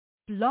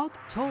Blog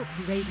Talk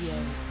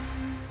Radio.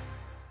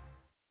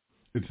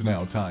 It's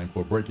now time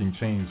for Breaking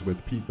Chains with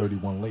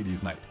P31 Ladies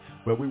Night,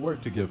 where we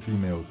work to give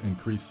females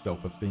increased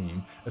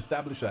self-esteem,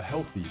 establish a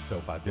healthy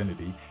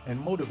self-identity, and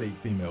motivate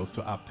females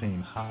to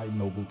obtain high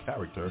noble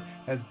character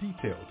as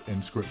detailed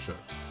in Scripture.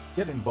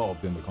 Get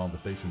involved in the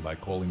conversation by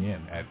calling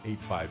in at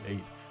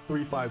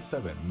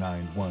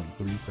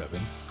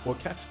 858-357-9137 or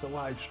catch the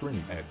live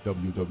stream at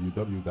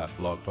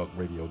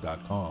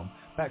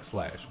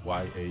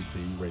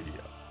www.blogtalkradio.com/YAT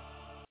Radio.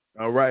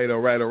 All right.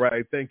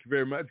 Thank you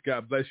very much.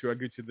 God bless you. I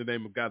greet you in the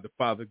name of God the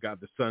Father, God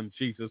the Son,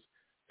 Jesus,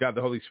 God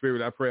the Holy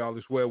Spirit. I pray all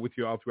is well with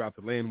you all throughout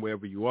the land,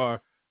 wherever you are.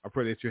 I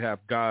pray that you have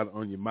God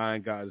on your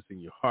mind, God is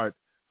in your heart.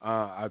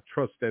 I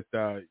trust that,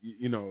 a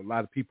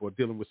lot of people are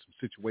dealing with some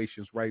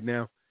situations right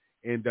now.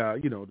 And,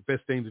 the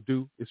best thing to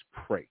do is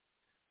pray.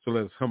 So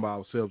let us humble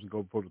ourselves and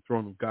go before the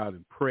throne of God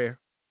in prayer.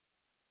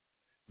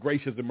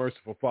 Gracious and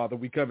merciful Father,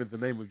 we come in the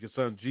name of your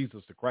Son,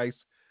 Jesus the Christ.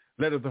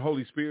 Let us the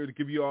Holy Spirit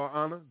give you all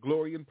honor,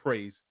 glory, and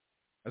praise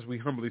as we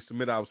humbly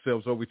submit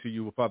ourselves over to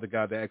you, Father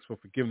God, to ask for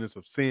forgiveness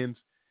of sins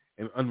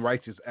and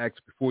unrighteous acts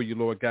before you,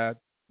 Lord God,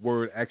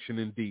 word, action,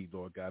 and deed,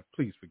 Lord God.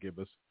 Please forgive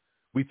us.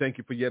 We thank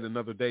you for yet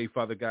another day,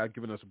 Father God,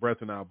 giving us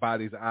breath in our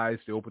bodies, eyes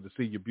to open to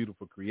see your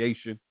beautiful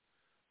creation.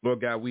 Lord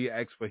God, we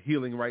ask for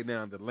healing right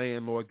now in the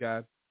land, Lord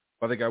God.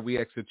 Father God, we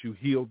ask that you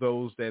heal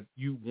those that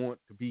you want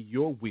to be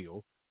your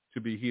will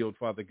to be healed,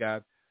 Father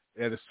God,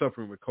 that is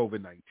suffering with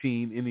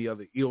COVID-19, any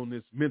other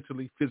illness,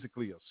 mentally,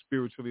 physically, or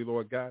spiritually,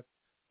 Lord God.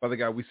 Father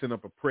God, we send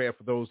up a prayer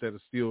for those that are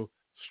still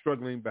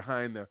struggling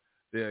behind the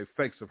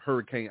effects of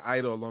Hurricane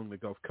Ida along the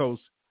Gulf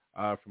Coast,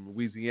 from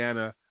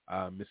Louisiana,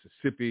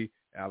 Mississippi,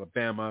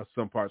 Alabama,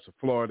 some parts of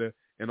Florida,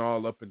 and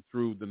all up and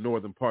through the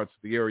northern parts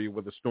of the area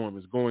where the storm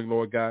is going,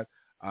 Lord God.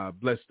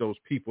 Bless those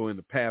people in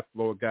the path,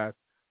 Lord God.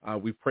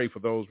 We pray for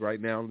those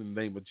right now in the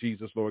name of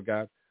Jesus, Lord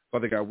God.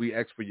 Father God, we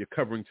ask for your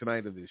covering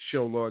tonight of this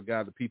show, Lord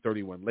God, the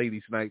P31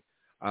 Ladies Night.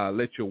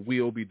 Let your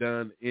will be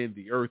done in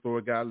the earth,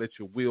 Lord God. Let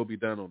your will be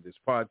done on this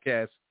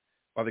podcast.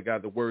 Father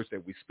God, the words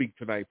that we speak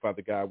tonight,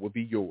 Father God, will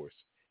be yours.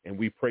 And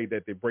we pray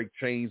that they break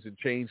chains and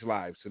change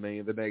lives.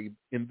 Today,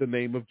 in the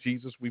name of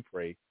Jesus, we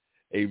pray.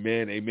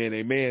 Amen, amen,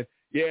 amen.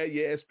 Yeah,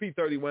 it's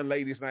P31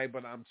 Ladies Night,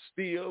 but I'm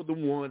still the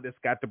one that's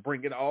got to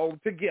bring it all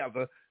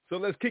together. So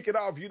let's kick it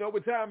off. You know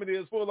what time it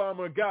is, full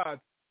armor of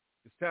God.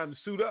 It's time to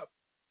suit up,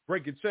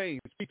 breaking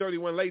chains.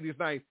 P31 Ladies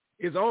Night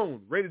is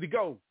on, ready to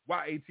go.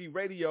 YAT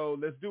Radio.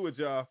 Let's do it,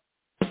 y'all.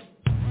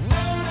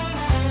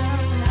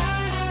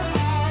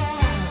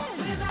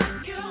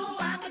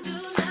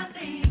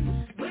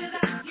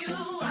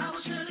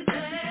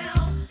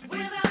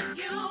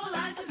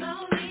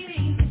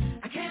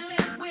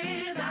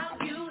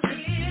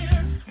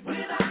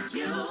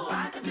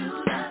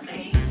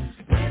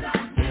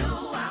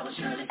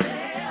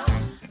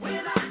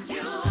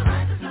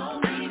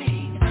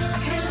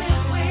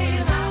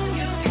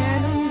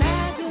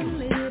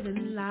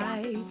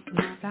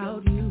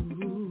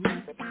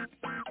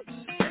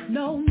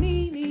 No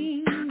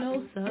meaning,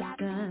 no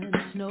substance,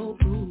 no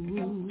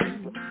proof.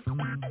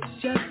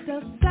 Just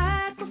a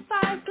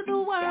sacrifice to the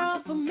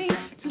world for me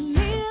to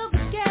live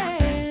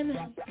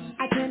again.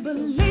 I can't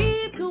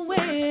believe to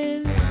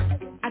win.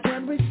 I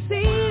can't receive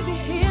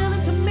the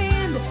healing to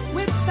mend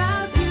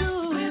without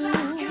you.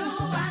 Without you,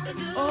 I can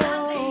do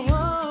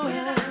nothing.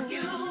 Without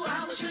you,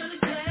 I was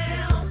should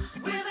tell.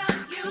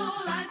 Without you,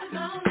 life is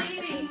no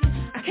meaning.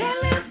 I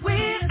can't live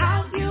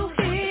without you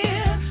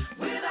here.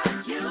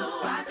 Without you,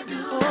 I can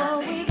do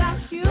nothing.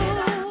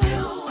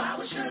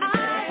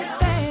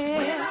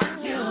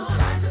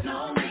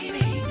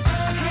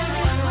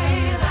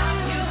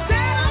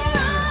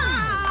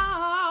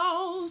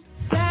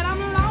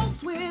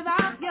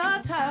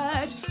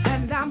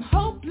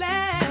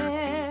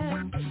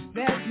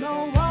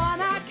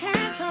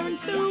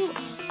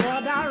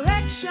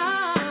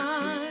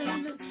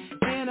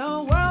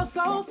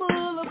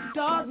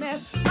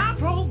 Darkness, my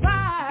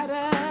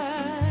provider.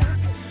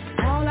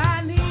 All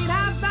I need,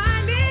 I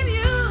find in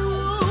you.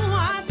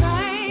 I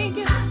thank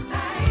you.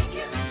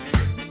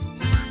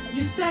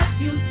 You said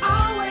you'd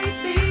always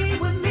be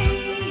with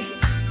me.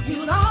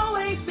 You'd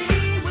always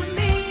be with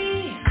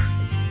me.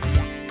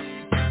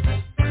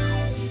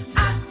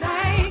 I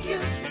thank you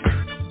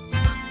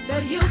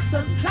that you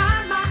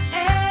supply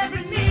my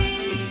every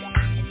need.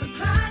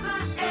 Supply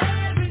my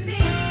every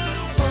need.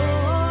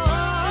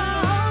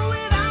 Oh,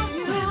 without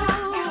you.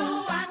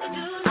 I could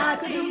do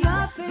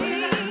nothing.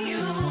 Without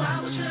you,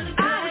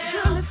 I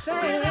should have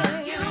failed.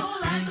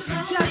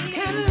 Just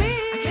can't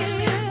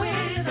live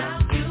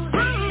without you.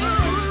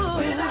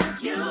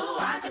 Without you,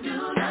 I could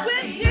do nothing.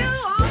 With you,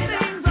 all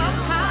things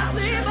are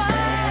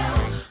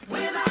possible.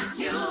 Without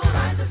you,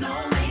 life has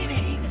no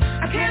meaning.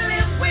 I can't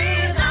live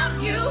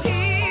without you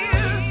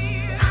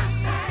here. I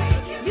thank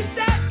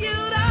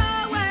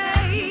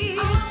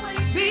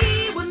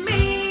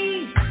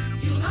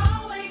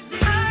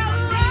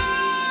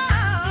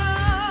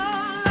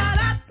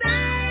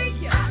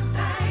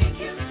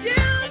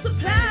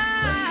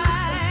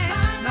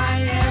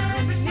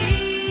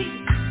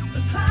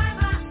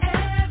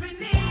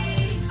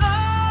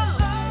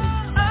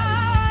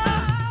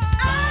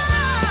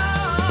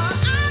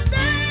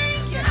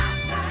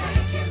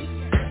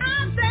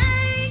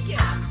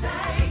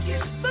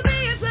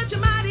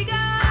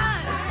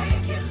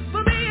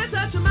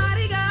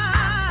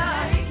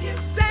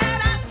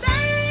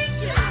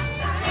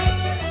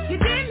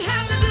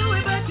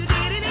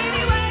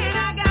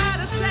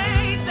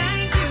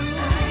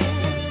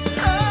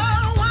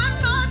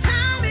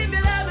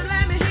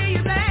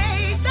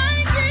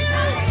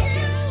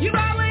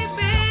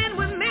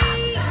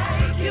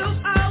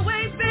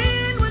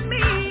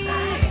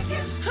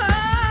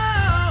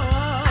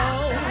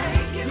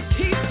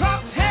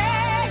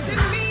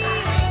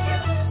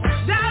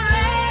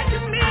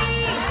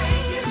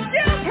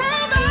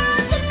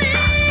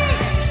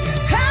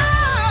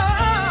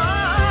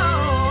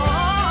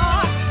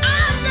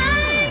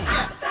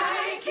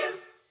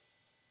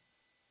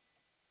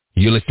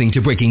You're listening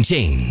to Breaking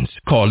Chains.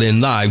 Call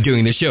in live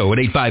during the show at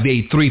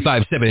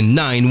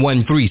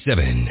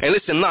 858-357-9137. And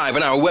listen live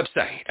on our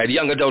website at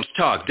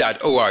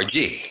youngadultstalk.org.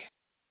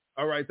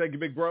 All right, thank you,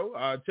 big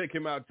bro. Check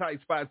him out,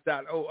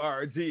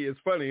 tightspots.org. It's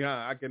funny,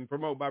 huh? I can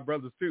promote my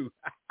brothers, too.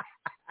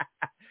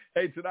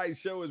 Hey,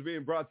 tonight's show is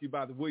being brought to you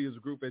by the Williams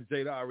Group and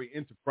Jadari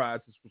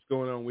Enterprises. What's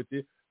going on with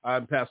you?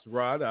 I'm Pastor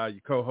Rod,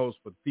 your co-host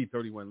for the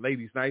P31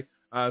 Ladies Night.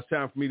 It's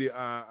time for me to,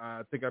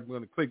 I think I'm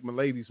going to click my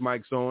ladies'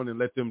 mics on and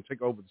let them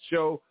take over the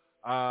show.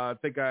 I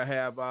think I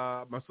have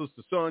my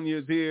sister Sonia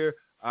is here.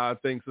 I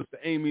think Sister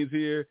Amy is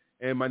here.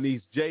 And my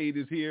niece Jade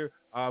is here.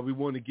 We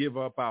want to give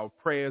up our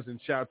prayers and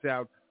shout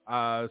out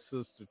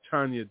Sister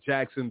Tanya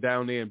Jackson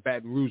down there in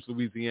Baton Rouge,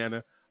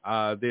 Louisiana.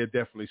 They're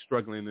definitely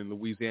struggling in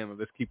Louisiana.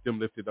 Let's keep them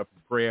lifted up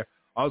in prayer.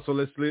 Also,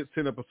 let's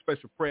send up a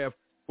special prayer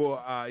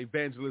for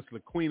Evangelist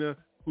LaQuina,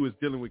 who is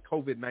dealing with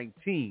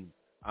COVID-19.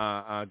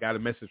 Got a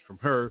message from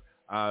her.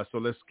 So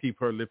let's keep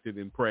her lifted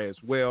in prayer as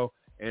well.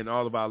 And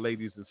all of our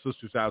ladies and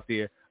sisters out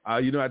there.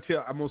 I'm going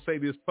to say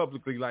this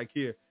publicly like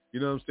here.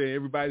 You know what I'm saying?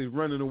 Everybody's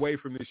running away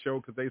from this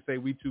show because they say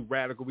we too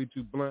radical, we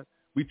too blunt,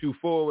 we too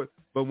forward.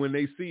 But when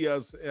they see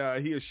us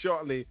here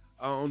shortly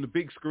on the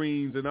big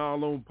screens and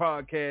all on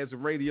podcasts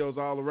and radios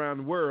all around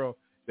the world,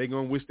 they're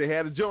going to wish they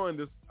had joined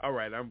us. All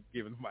right, I'm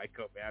giving the mic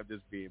up, man. I'm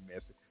just being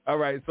messy. All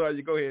right, so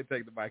you go ahead and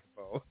take the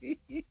microphone.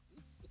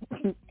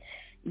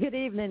 Good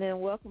evening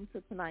and welcome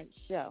to tonight's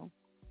show.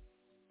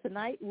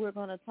 Tonight we're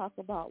going to talk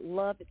about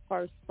love at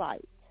first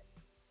sight.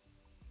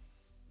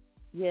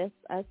 Yes,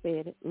 I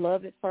said it.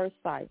 Love at first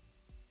sight.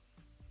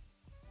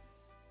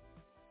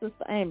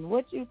 Sister Amy,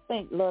 what do you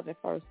think love at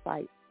first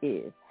sight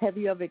is? Have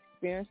you ever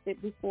experienced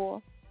it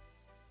before?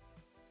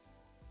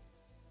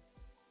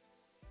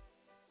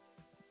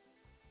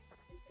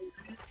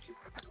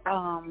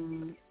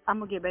 I'm going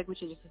to get back with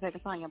you just a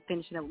second. Sorry, I'm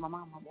finishing up with my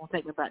mom. It won't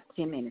take me about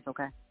 10 minutes,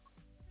 okay?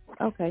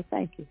 Okay,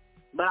 thank you.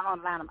 But I'm on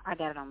the line. I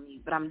got it on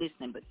mute, but I'm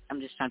listening, but I'm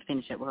just trying to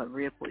finish up with her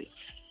real quick.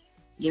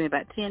 Give me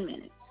about 10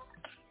 minutes.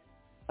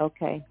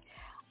 Okay.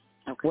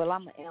 Well,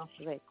 I'm going to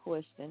answer that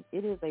question.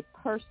 It is a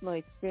personal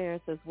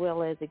experience as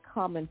well as a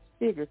common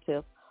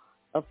figurative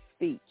of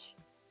speech.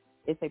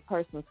 It's a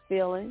person's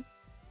feeling,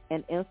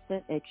 an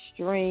instant,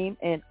 extreme,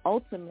 and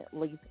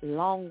ultimately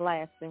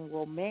long-lasting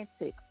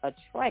romantic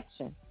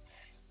attraction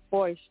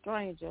for a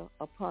stranger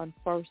upon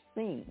first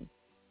seeing.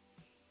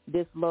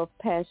 This love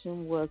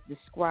passion was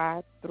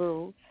described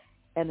through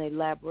an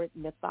elaborate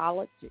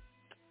mythological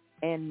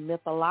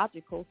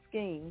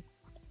scheme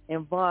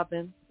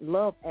involving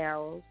love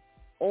arrows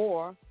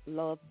or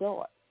love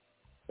darts,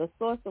 the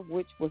source of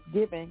which was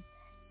given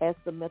as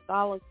the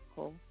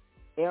mythological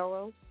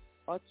arrows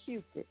or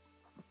Cupid.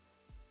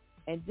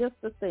 And just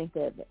to think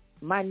of it,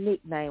 my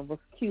nickname was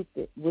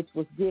Cupid, which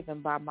was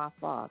given by my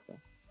father.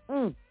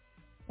 Ain't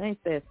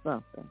that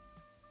something?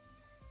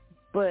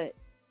 But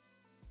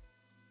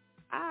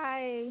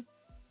I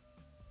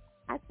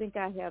think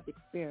I have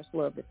experienced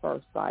love at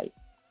first sight.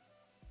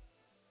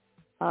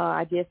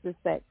 I guess it's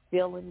that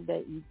feeling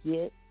that you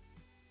get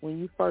when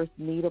you first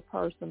meet a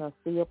person or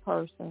see a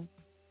person.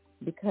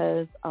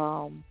 Because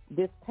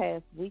this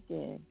past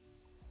weekend,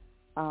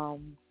 I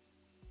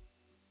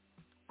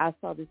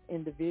saw this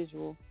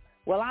individual.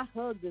 Well, I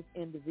hugged this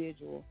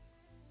individual,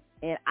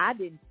 and I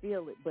didn't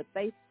feel it, but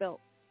they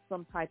felt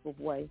some type of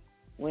way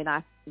when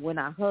I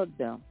hugged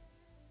them.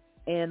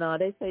 And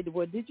they said,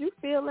 well, did you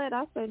feel that?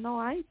 I said, no,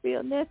 I ain't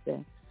feel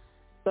nothing.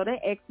 So they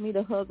asked me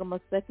to hug them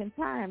a second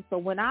time. So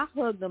when I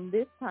hugged them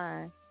this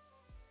time,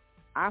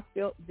 I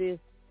felt this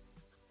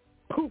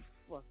poof,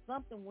 or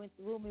something went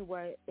through me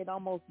where it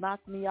almost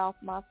knocked me off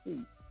my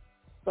feet.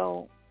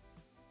 So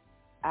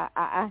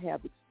I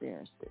have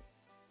experienced it.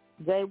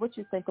 Jay, what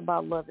you think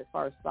about love at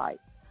first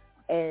sight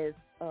as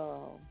a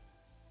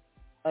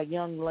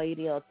young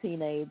lady or a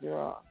teenager?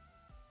 Or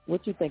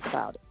what you think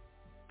about it?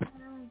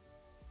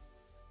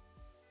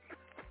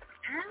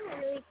 I don't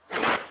really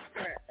think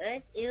for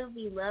us it would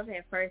be love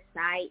at first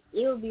sight.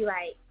 It would be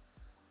like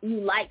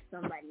you like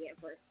somebody at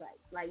first sight.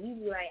 Like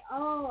you'd be like,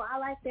 oh, I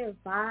like their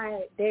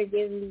vibe. They're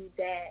giving me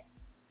that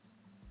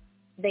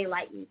they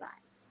like me vibe.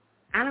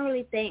 I don't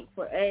really think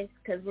for us,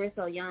 because we're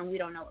so young, we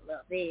don't know what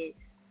love is.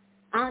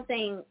 I don't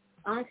think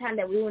only time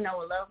that we will know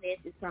what love is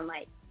from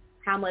like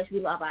how much we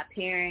love our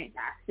parents,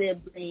 our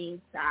siblings,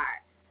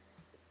 our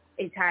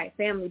entire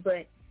family.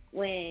 But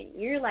when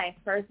you're like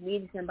first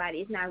meeting somebody,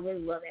 it's not really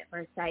love at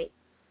first sight.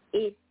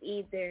 It's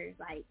either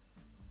like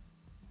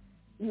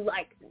you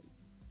like them.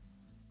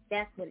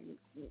 That's what it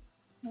is.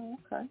 Oh,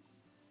 okay.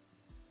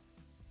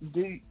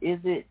 Is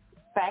it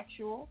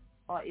factual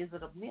or is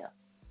it a myth?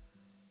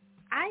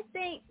 I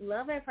think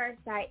love at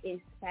first sight is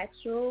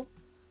factual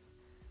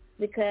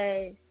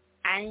because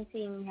I didn't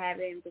see him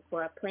happen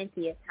before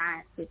plenty of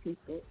times with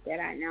people that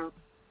I know.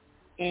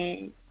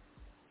 And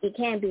it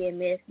can't be a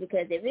myth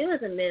because if it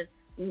was a myth,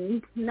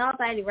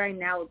 nobody right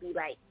now would be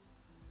like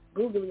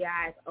googly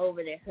eyes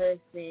over their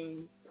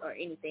husband or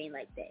anything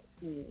like that.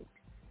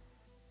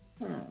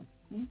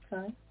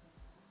 Okay.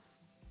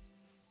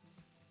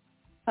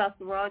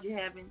 Pastor Rod, you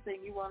have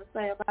anything you want to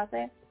say about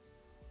that?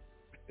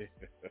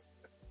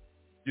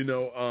 You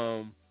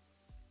know,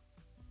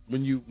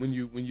 when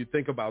you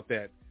think about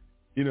that,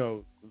 you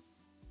know,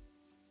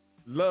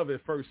 love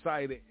at first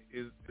sight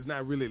is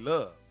not really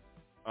love,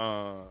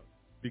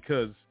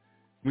 because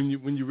when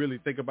you really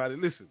think about it,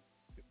 listen,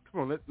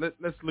 come on,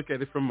 let's look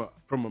at it from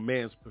a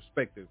man's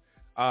perspective.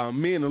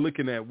 Men are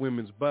looking at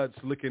women's butts,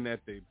 looking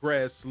at their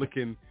breasts,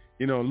 looking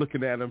at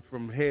them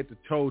from head to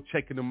toe,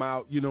 checking them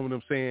out. You know what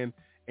I'm saying?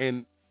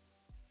 And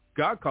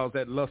God calls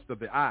that lust of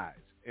the eyes,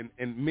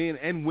 and men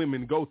and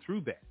women go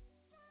through that.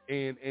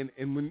 And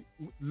when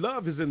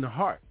love is in the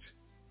heart,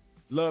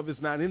 love is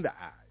not in the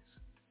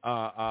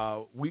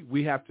eyes.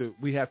 We have to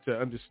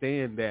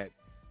understand that.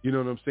 You know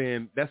what I'm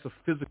saying? That's a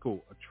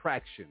physical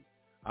attraction.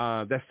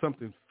 That's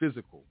something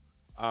physical.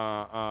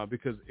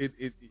 Because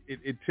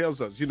it tells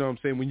us, you know what I'm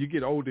saying, when you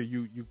get older,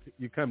 you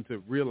come to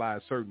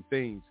realize certain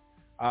things.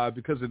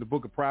 Because in the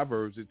book of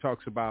Proverbs, it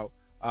talks about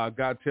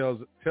God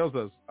tells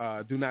us,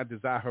 do not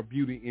desire her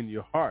beauty in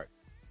your heart,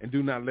 and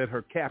do not let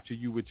her capture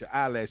you with your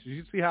eyelashes.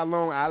 You see how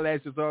long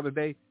eyelashes are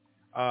today?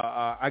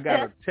 I got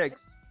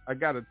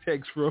a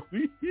text from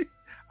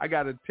I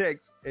got a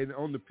text, and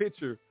on the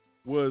picture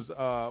was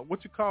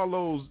what you call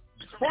those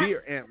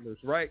deer antlers,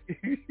 right?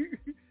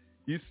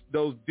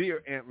 Those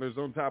deer antlers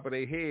on top of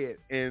their head,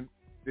 and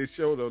they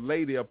showed a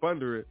lady up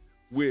under it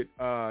with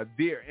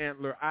deer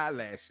antler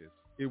eyelashes.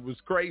 It was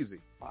crazy.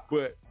 Wow.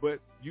 But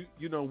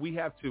you know, we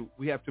have to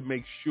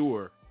make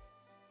sure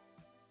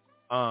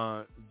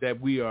that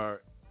we are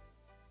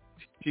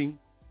teaching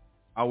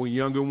our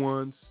younger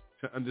ones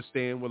to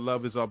understand what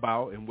love is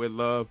about and where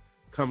love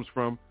comes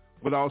from,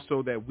 but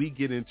also that we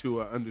get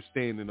into an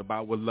understanding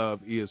about what love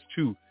is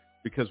too,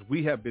 because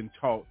we have been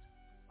taught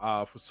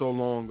for so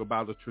long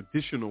about the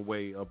traditional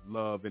way of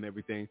love and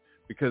everything,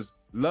 because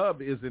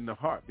love is in the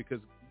heart, because,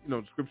 you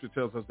know, the scripture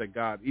tells us that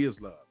God is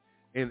love.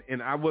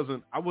 And I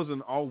wasn't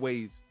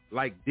always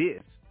like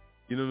this.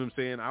 You know what I'm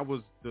saying? I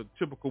was the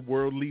typical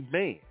worldly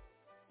man.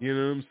 You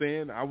know what I'm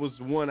saying? I was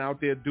one out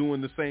there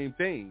doing the same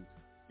things.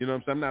 You know what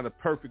I'm saying? I'm not a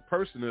perfect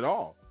person at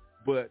all.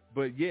 But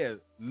yeah,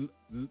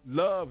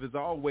 love has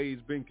always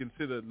been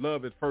considered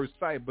love at first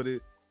sight, but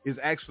it is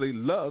actually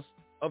lust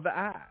of the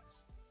eyes.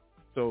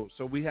 So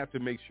we have to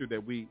make sure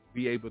that we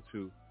be able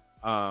to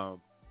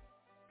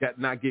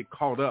not get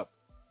caught up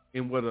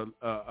in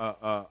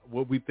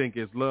what we think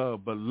is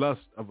love, but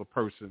lust of a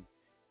person,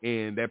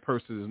 and that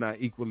person is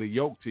not equally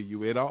yoked to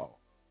you at all.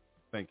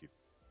 Thank you.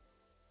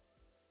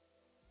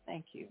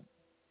 Thank you.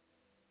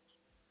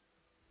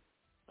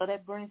 So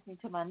that brings me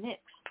to my next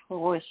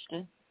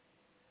question.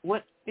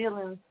 What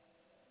feelings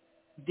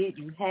did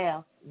you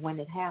have when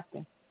it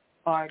happened,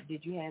 or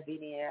did you have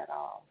any at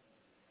all?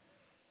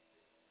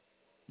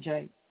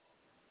 Jay?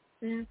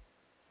 Yeah.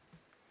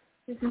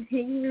 Can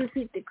you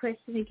repeat the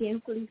question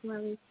again, please,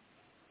 Mommy?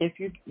 If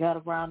you got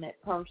around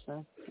that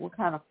person, what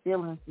kind of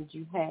feelings did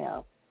you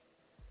have,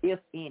 if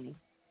any?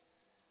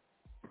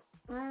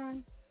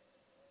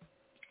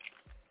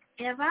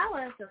 If I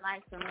was to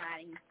like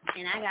somebody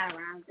and I got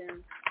around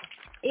them,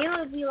 it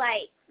would be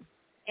like,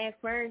 at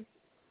first,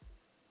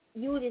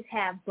 you would just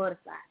have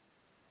butterflies.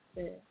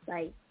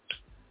 Like,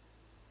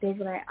 they'd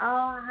be like,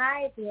 oh,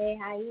 hi, babe,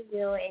 how you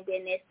doing? And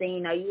then next thing you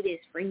know, you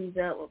just freeze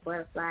up with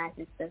butterflies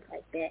and stuff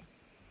like that.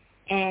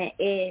 And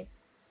if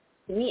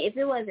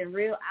it wasn't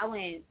real, I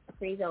wouldn't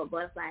freeze up with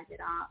butterflies at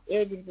all. It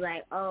would just be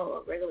like,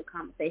 oh, a regular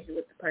conversation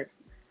with the person.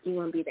 You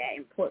wouldn't be that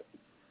important.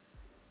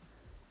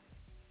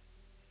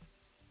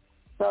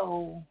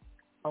 So,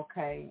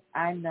 okay,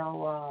 I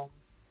know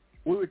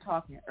we were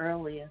talking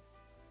earlier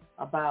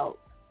about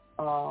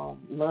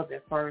love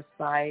at first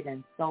sight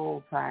and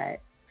soul tie.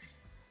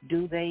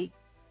 Do they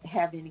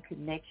have any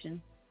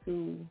connection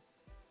to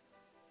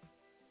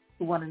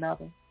one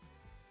another?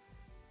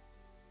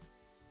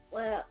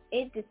 Well,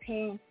 it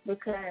depends,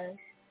 because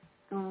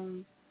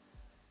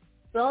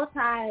soul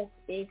ties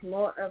is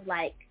more of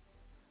like,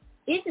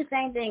 it's the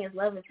same thing as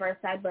love at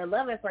first sight, but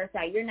love at first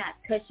sight, you're not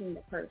touching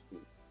the person,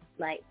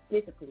 like,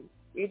 physically.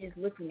 You're just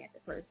looking at the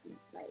person.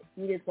 Like,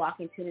 you just walk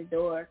into the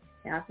door,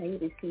 and all of a sudden you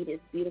just see this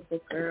beautiful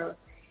girl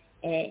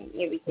and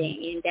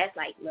everything, and that's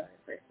like love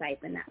at first sight,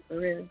 but not for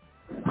real.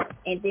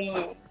 And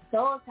then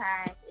soul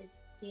ties is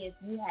if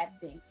you have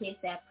been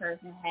kissed that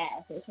person,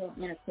 have sexual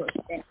intercourse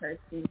with that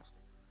person,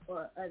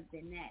 or other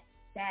than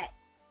that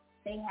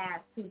they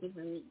have two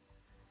different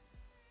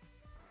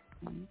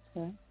meanings.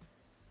 Okay.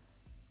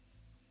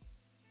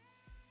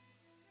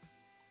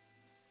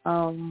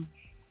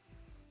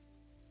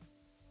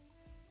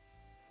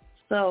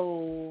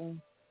 So,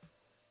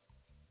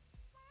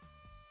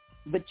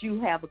 but you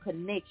have a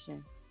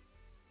connection.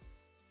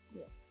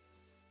 Yes.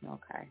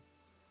 Okay.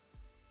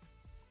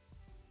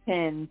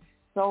 Can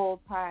soul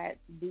ties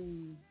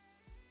be,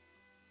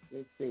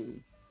 let's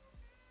see.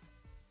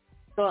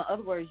 So in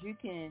other words, you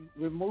can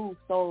remove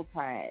soul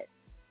ties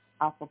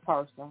off a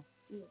person.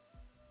 Yes.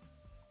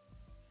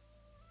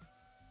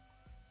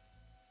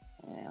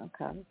 Yeah,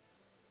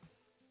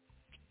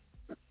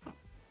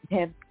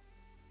 okay.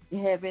 You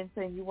have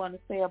anything you want to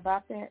say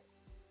about that?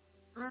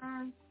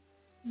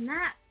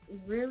 Not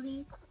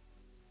really.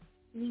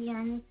 to be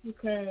honest,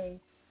 because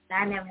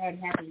I never had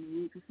it happen to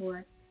me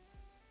before.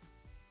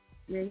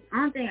 The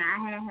only thing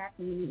I had happen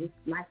to me is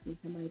liking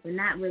somebody, but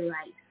not really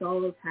like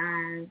soul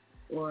ties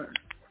or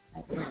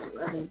like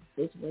other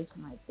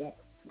situation like that.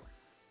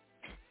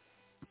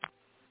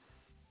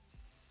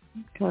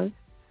 Okay.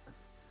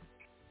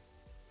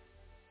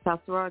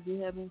 Pastor Rod, do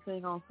you have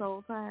anything on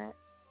soul ties?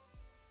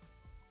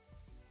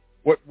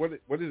 What is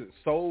it?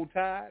 Soul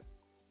tied?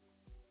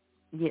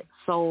 Yeah,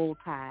 soul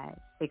ties.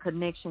 A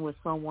connection with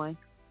someone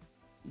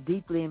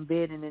deeply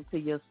embedded into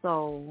your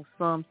soul.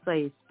 Some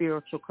say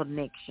spiritual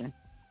connection.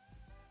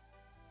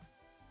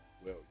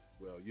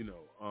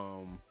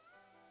 Well,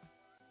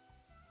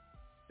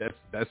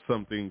 that's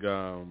something.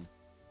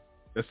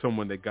 That's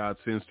someone that God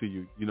sends to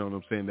you. You know what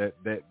I'm saying?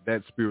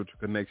 That spiritual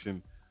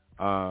connection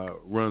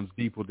runs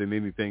deeper than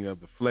anything of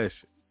the flesh.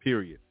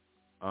 Period.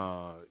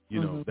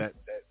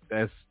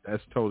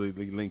 That's totally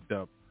linked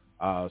up,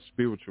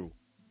 spiritual,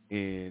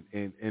 and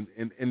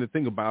the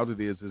thing about it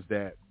is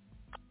that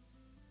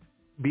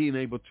being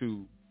able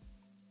to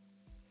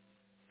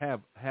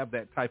have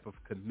that type of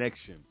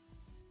connection.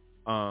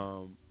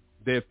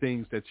 There are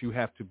things that you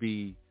have to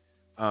be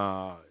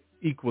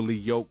equally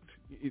yoked.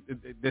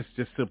 That's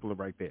just simpler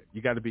right there.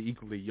 You got to be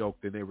equally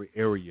yoked in every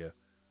area.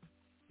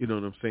 You know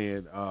what I'm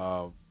saying?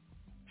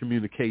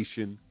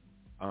 Communication,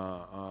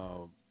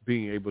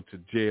 being able to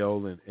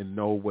gel and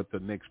know what the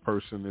next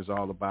person is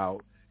all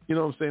about. You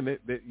know what I'm saying?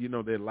 That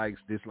their likes,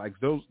 dislikes.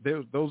 Those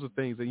are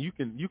things, and you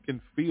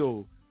can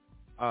feel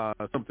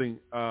something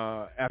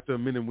after a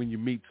minute when you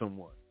meet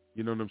someone.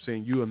 You know what I'm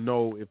saying? You'll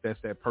know if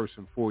that's that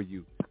person for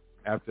you.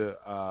 After,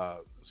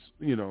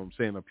 I'm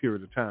saying a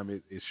period of time,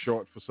 it's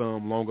short for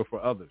some, longer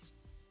for others.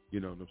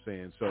 You know what I'm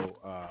saying? So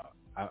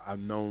I've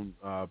known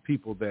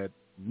people that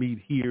meet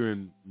here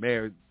and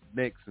married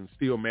next and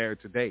still married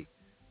today.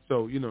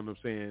 So, you know what I'm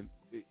saying?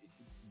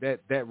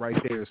 That right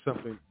there is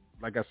something,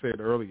 like I said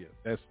earlier,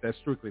 that's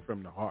strictly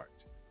from the heart.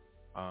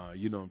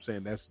 You know what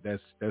I'm saying?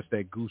 That's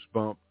that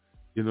goosebump.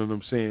 You know what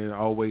I'm saying?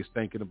 Always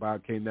thinking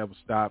about, can't never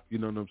stop. You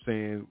know what I'm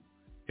saying?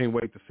 Can't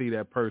wait to see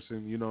that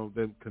person. You know,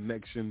 the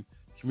connection,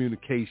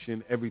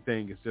 communication,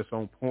 everything is just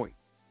on point.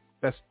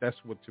 That's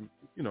what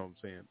you know what I'm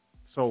saying,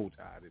 soul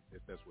tied,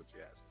 if that's what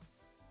you're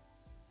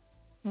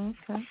asking.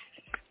 Okay.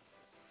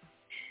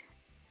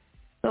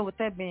 So with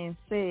that being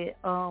said,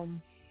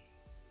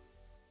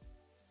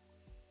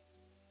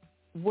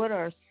 what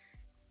are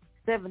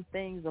 7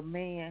 things a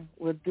man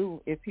will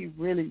do if he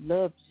really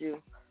loves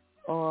you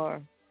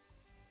or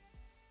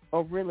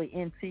really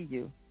into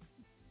you,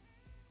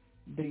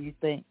 do you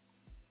think?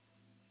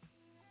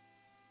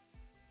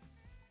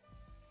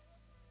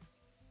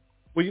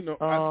 Well,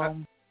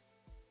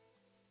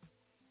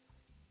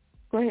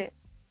 go ahead.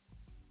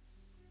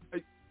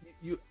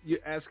 You're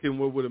asking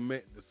what would have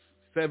meant the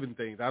 7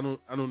 things. I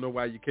don't know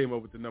why you came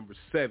up with the number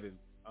 7,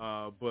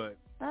 but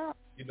I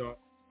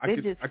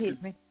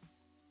hit me.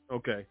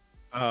 Okay,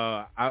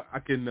 I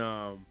can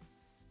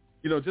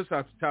just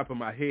off the top of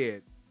my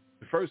head,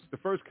 the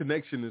first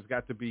connection has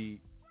got to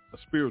be a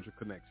spiritual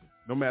connection.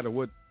 No matter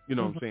what, you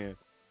know what I'm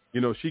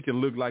saying. She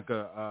can look like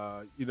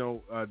Dr.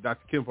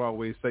 Kemp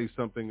always say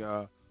something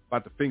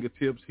about the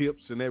fingertips,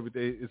 hips, and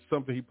everything. It's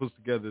something he puts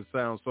together that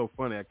sounds so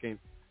funny.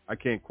 I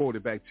can't quote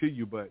it back to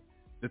you, but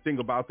the thing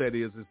about that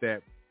is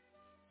that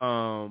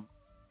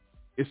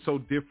it's so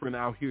different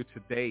out here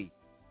today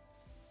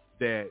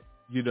that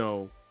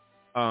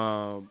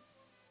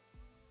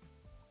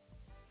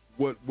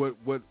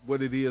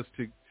what it is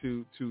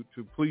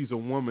to please a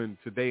woman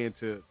today and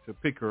to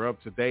pick her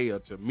up today or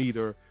to meet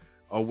her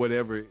or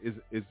whatever is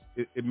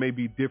it may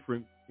be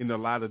different in a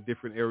lot of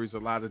different areas. A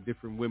lot of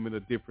different women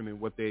are different in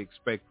what they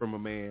expect from a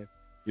man.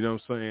 You know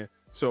what I'm saying?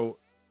 So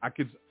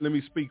let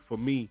me speak for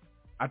me.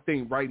 I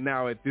think right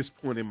now at this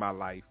point in my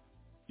life,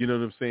 you know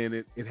what I'm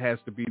saying, it has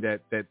to be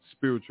that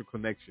spiritual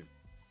connection.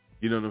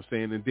 You know what I'm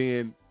saying? And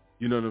then,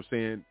 you know what I'm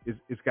saying,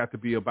 it's got to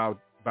be about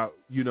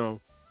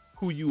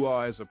who you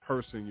are as a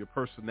person, your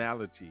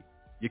personality,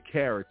 your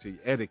character,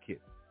 your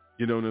etiquette.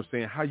 You know what I'm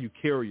saying? How you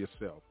carry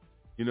yourself.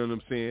 You know what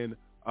I'm saying?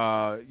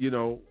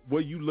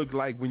 What you look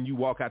like when you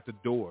walk out the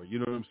door. You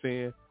know what I'm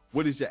saying?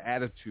 What is your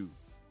attitude?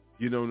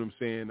 You know what I'm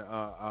saying?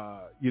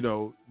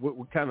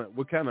 What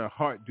kind of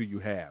heart do you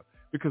have?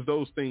 Because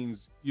those things,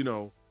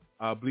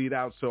 bleed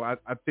out. So I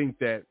think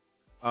that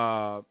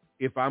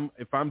if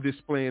I'm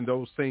displaying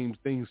those same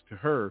things to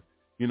her,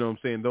 you know what I'm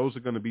saying, those are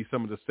going to be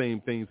some of the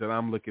same things that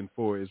I'm looking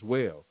for as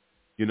well.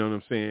 You know what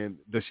I'm saying?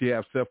 Does she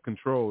have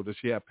self-control? Does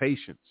she have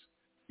patience?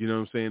 You know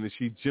what I'm saying? Is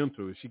she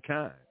gentle? Is she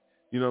kind?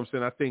 You know what I'm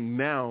saying? I think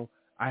now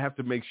I have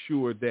to make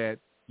sure that,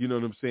 you know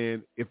what I'm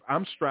saying, if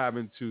I'm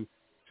striving to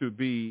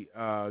be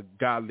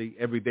godly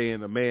every day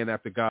and a man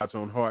after God's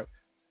own heart,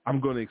 I'm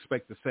going to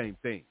expect the same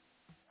thing.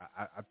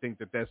 I think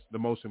that's the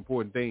most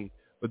important thing.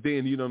 But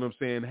then, you know what I'm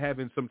saying,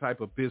 having some type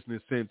of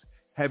business sense,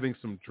 having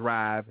some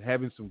drive,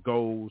 having some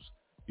goals,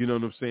 you know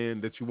what I'm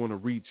saying, that you want to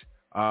reach,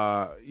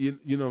 you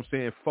know what I'm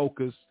saying,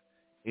 focused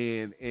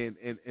and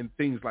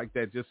things like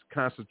that, just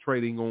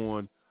concentrating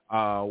on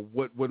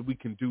what we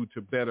can do to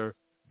better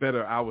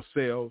better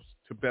ourselves,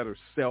 to better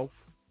self.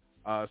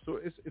 So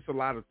it's a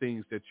lot of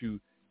things that you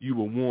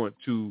will want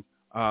to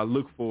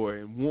look for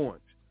and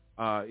want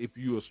if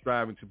you are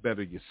striving to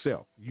better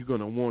yourself. You're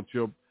going to want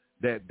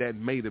that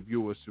mate of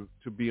yours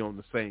to be on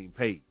the same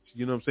page.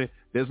 You know what I'm saying?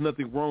 There's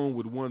nothing wrong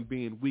with one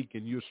being weak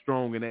and you're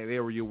strong in that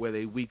area where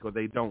they weak or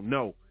they don't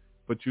know.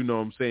 But you know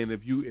what I'm saying?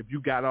 If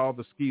you got all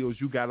the skills,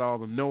 you got all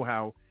the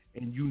know-how,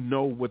 and you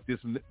know what this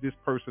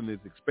person is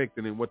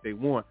expecting and what they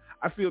want,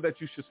 I feel that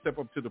you should step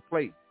up to the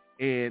plate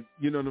and,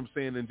 you know what I'm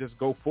saying, and just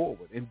go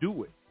forward and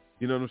do it.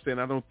 You know what I'm saying?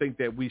 I don't think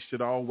that we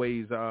should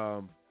always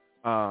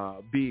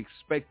be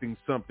expecting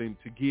something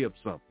to give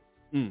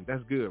something.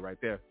 That's good right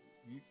there.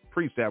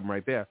 Precept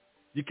right there.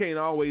 You can't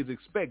always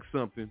expect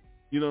something.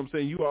 You know what I'm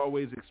saying? You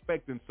always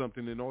expecting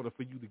something in order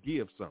for you to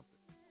give something.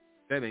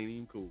 That ain't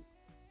even cool.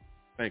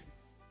 Thank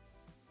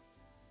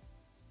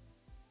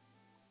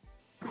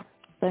you.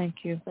 Thank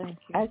you.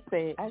 I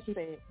said,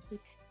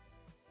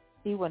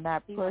 he will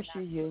not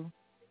pressure you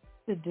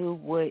to do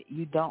what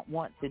you don't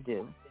want to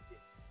do.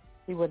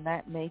 He will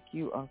not make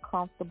you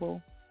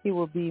uncomfortable. He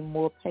will be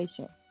more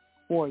patient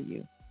for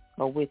you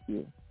or with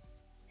you.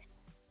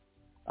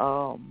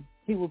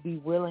 He will be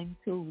willing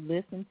to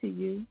listen to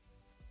you.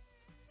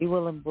 He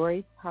will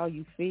embrace how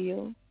you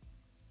feel.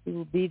 He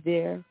will be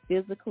there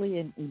physically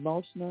and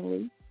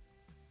emotionally.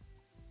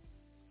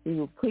 He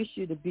will push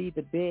you to be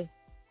the best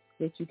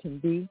that you can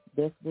be.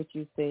 That's what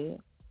you said.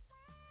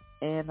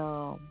 And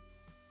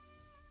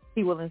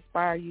he will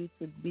inspire you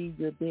to be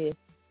your best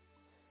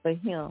for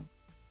him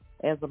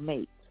as a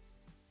mate.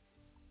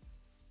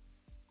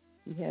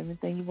 You have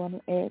anything you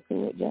want to add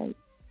to it, Jay?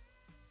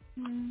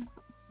 Not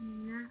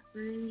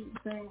really,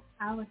 but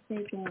I would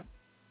say that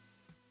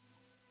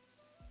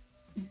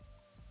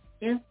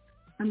if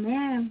a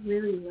man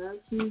really loves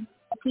you,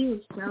 he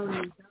will show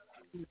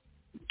you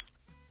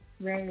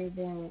rather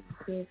than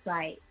just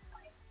like,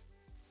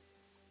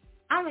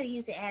 I'm going to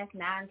use the Ask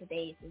 9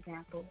 today's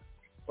example.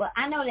 Well,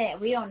 I know that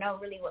we don't know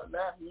really what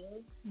love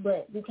means,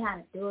 but we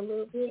kind of do a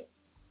little bit.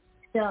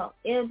 So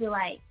it'll be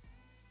like,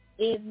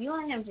 if you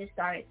and him just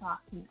started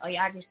talking or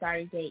y'all just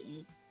started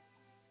dating,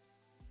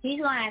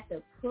 he's going to have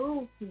to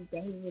prove to you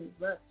that he really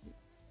loves you.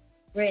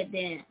 Rather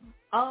than,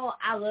 oh,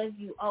 I love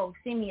you, oh,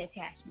 send me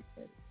attachments.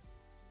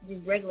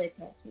 Just regular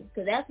attachments.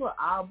 Because that's what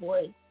all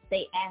boys,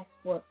 they ask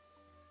for.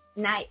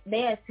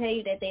 They'll tell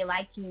you that they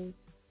like you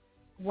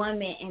one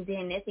minute, and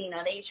then next thing you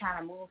know, they're trying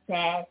to move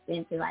fast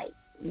into, like,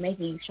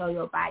 making you show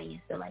your body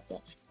and stuff like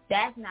that.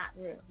 That's not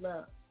real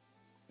love.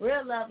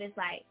 Real love is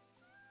like,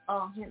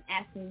 oh, him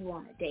asking you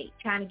on a date,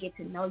 trying to get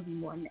to know you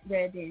more,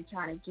 rather than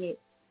trying to get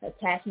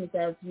attachments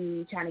of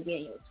you, trying to get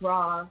in your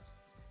drawers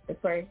the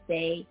first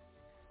day,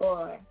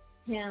 or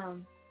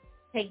him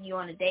taking you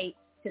on a date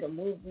to the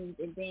movies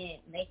and then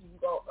making you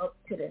go up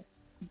to the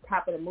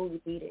top of the movie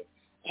theater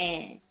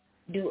and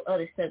do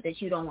other stuff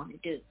that you don't want to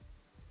do.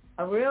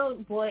 A real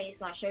boy is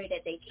going to show you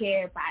that they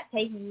care by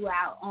taking you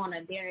out on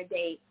a dinner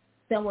date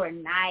somewhere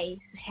nice,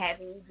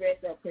 having you dress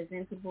up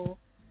presentable,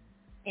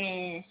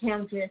 and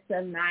him just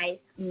a nice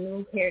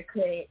new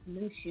haircut,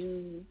 new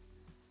shoes,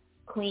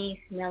 clean,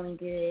 smelling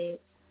good,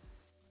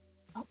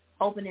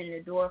 opening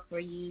the door for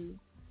you,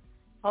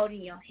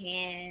 holding your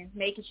hand,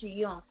 making sure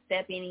you don't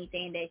step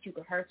anything that you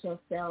could hurt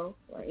yourself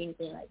or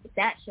anything like that.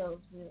 That shows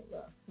real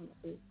love from a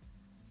dude.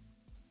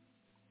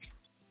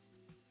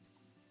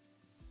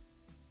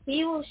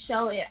 He will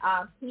show it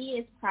off. He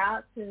is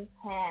proud to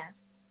have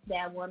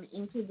that woman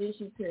introduce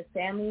you to his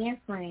family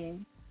and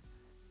friends.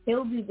 He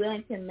will be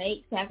willing to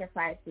make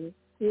sacrifices.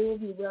 He will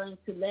be willing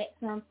to let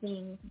some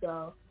things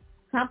go,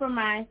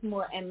 compromise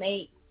more, and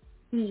make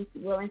peace,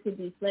 willing to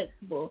be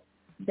flexible.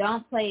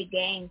 Don't play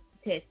games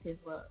to test his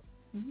love.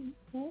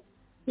 Mm-hmm.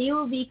 He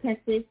will be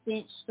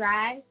consistent.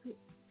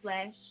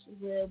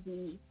 Strive/will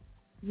be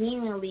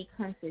genuinely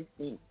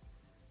consistent.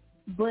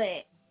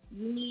 But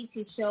you need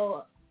to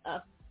show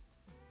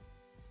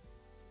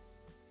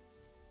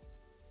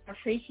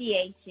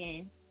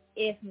appreciation.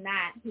 If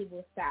not, he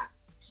will stop.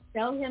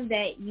 Show him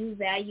that you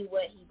value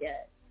what he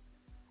does.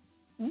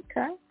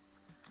 Okay.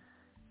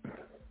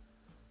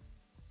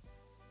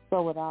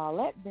 So with all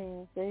that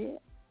being said,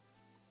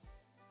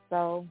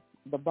 so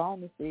the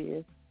bonus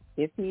is,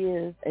 if he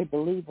is a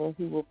believer,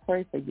 he will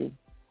pray for you.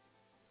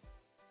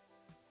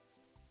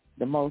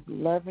 The most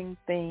loving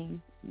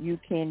thing you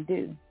can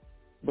do,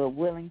 but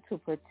willing to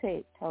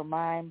protect her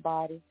mind,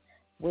 body,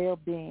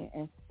 well-being,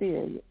 and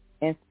spirit.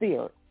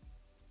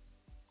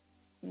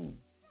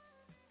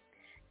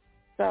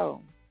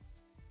 So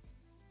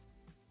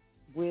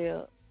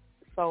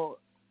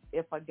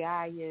if a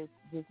guy is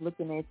just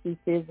looking at you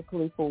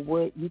physically for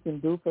what you can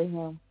do for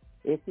him,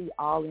 is he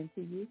all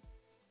into you?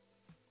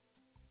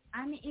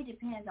 I mean, it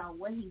depends on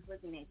what he's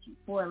looking at you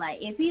for. Like,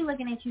 if he's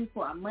looking at you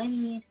for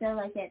money and stuff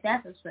like that,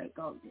 that's a straight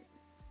gold digger.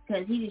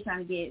 Because he's just trying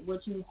to get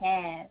what you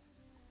have.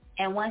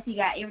 And once he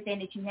got everything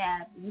that you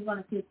have, you're going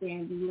to sit there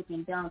and be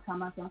looking dumb,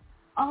 talking about something,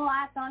 oh,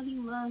 I thought he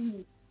loved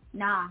me.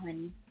 Nah,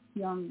 honey,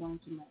 he only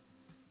wants your money.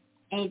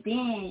 And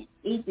then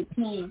it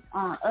depends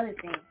on other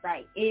things.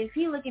 Like, if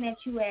he's looking at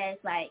you as,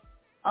 like,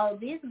 oh,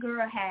 this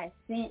girl has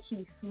sense,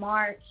 she's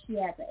smart, she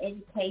has an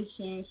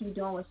education, she's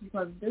doing what she's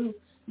supposed to do,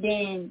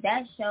 then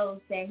that shows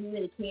that he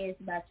really cares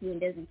about you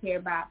and doesn't care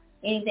about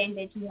anything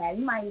that you have.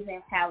 You might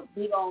even have a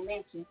big old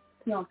mansion.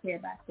 He don't care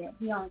about that.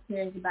 He only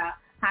cares about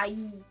how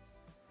you.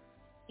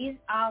 It's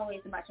always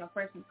about your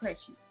first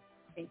impression.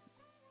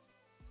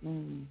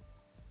 Mm.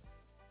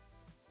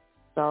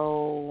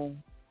 So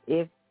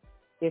if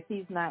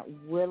he's not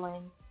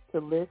willing to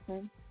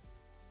listen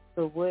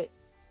to what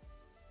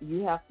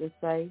you have to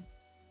say,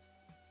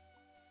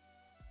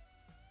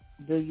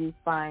 do you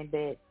find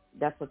that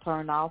that's a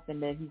turn off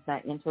and that he's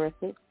not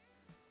interested?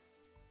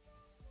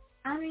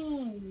 I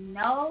mean,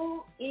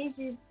 no. It's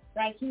just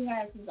like he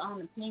has his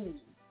own opinion.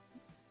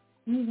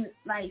 He's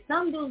like,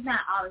 some dudes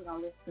not always gonna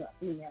listen to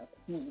females'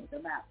 opinions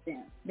about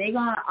them. They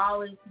gonna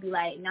always be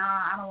like,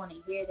 nah, I don't want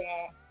to hear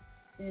that.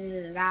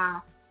 Nah.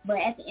 But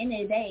at the end of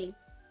the day,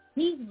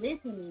 he's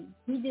listening.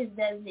 He just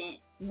doesn't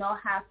know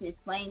how to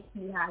explain to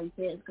you how he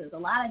feels, because a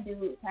lot of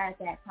dudes have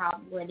that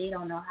problem where they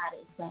don't know how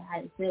to explain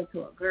how they feel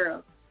to a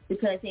girl,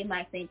 because they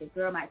might think the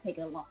girl might take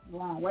it a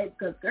long way,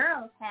 because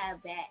girls have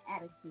that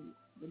attitude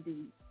with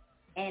dudes,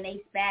 and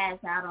they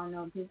spaz out on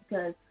them just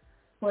because,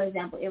 for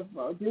example, if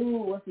a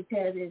dude was to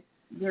tell this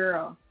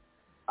girl,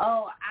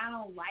 oh, I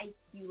don't like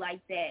you like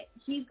that,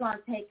 she's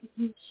not going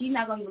to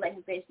even let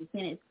him finish the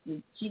sentence.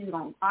 She's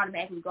going to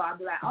automatically go out and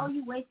be like, oh,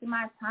 you wasted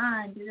my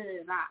time, blah,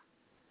 blah, blah,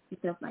 and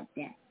stuff like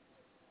that.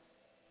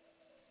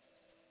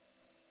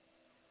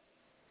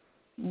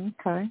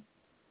 Okay.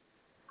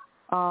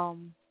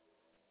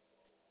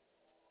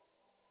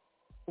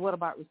 What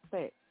about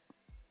respect?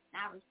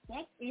 Now,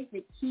 respect is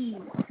the key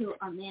to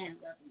a man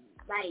loving you.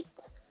 Like,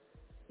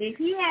 if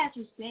he has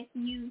respect for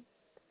you,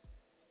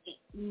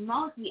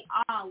 mostly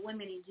all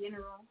women in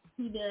general,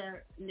 he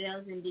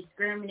doesn't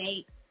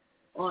discriminate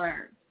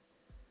or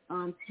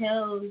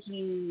tells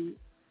you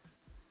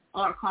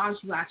or calls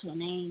you out your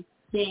name,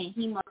 then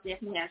he most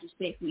definitely has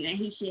respect for you, and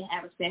he should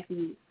have respect for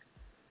you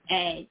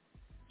as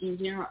in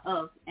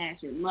general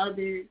as your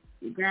mother,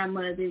 your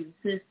grandmother, your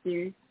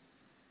sisters,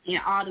 and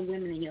all the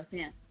women in your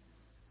family.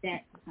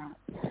 That's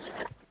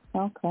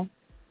okay.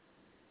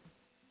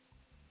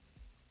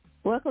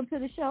 Welcome to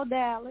the show,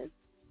 Dallas.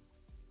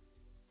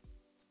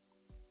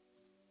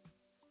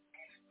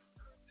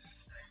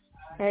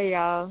 Hey,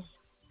 y'all.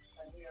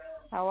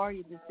 How are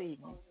you this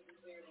evening?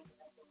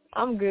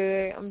 I'm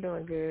good. I'm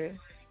doing good.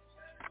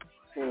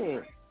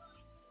 Good.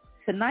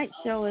 Tonight's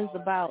show is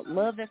about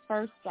love at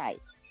first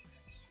sight.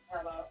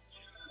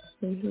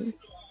 Mm-hmm.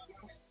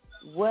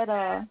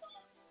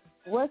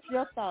 What's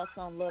your thoughts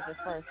on love at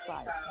first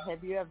sight?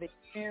 Have you ever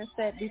experienced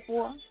that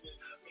before?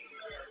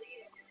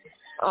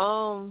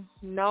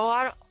 No,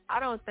 I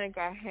don't think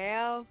I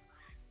have.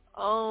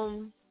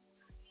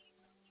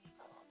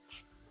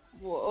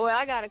 Well,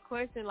 I got a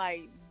question.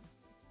 Like,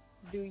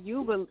 do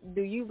you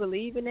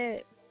believe in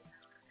it?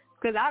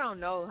 Because I don't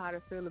know how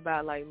to feel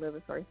about like love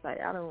at first sight.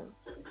 I don't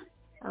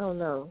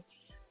know.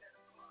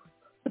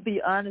 To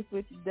be honest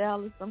with you,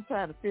 Dallas, I'm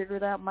trying to figure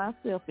it out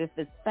myself, if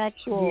it's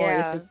factual or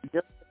if it's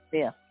just a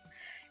myth.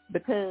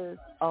 Because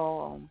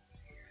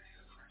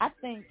I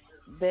think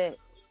that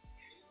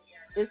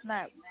it's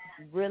not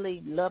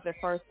really love at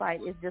first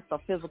sight. It's just a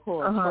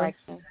physical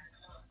attraction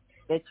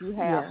that you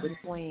have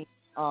between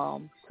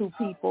two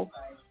people.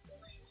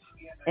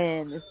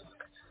 And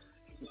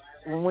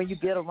when you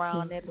get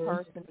around that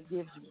person, it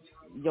gives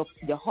you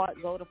your heart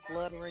go to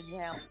fluttering, you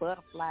have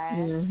butterflies,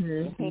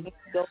 your hands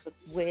go to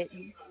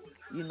sweating.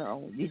 You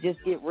know, you just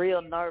get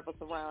real nervous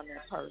around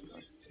that person.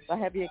 So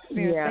have you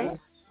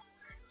experienced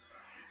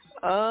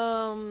that?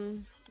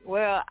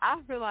 Well,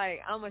 I feel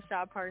like I'm a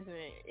shy person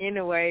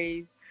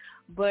anyways,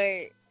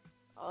 but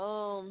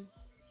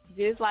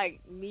just like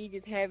me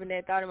just having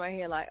that thought in my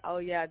head, like, oh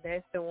yeah,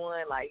 that's the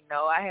one. Like,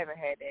 no, I haven't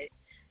had that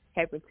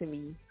happen to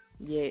me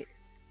yet.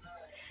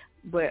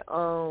 But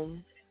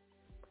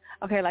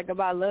okay, like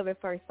about love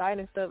at first sight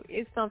and stuff,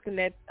 it's something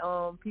that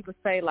people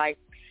say, like,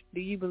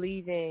 do you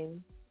believe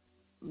in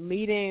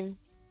meeting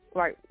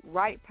right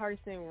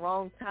person,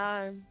 wrong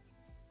time?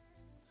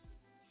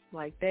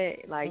 Like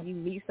that, like you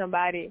meet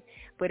somebody,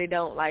 but it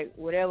don't like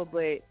whatever,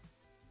 but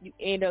you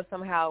end up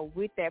somehow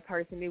with that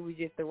person. It was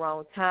just the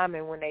wrong time,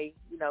 and when they,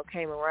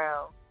 came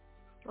around,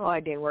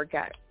 it didn't work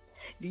out.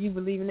 Do you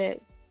believe in that?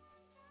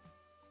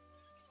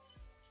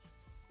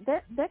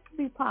 That could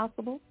be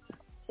possible.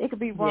 It could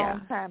be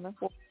wrong timing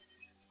for.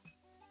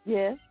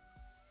 Yes,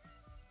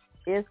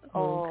 it's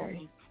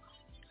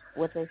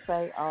what they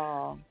say.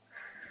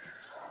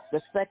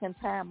 The second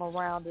time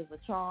around is a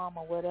charm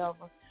or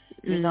whatever.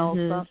 You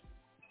know,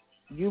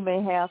 you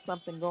may have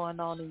something going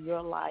on in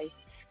your life,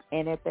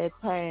 and at that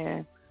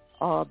time,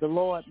 the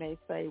Lord may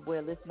say,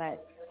 well, it's not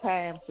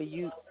time for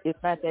you. It's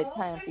not that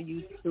time for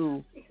you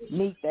to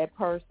meet that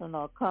person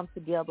or come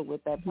together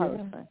with that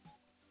person.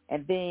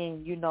 And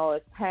then,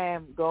 as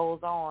time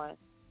goes on,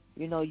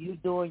 you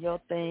doing your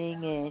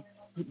thing and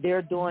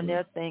they're doing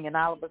their thing, and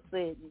all of a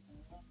sudden,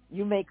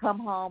 you may come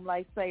home,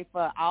 like, say,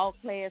 for all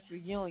class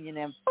reunion,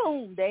 and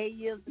boom, there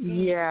he is again.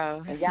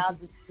 Yeah. And y'all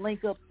just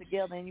link up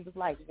together, and you was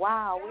like,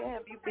 wow, where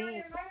have you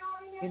been?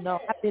 You know,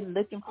 I've been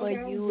looking for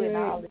you and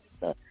all this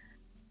stuff.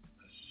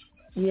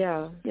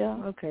 Yeah. Yeah.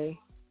 Okay.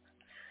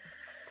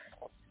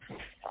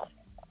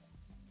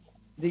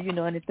 Do you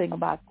know anything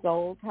about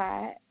soul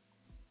tie?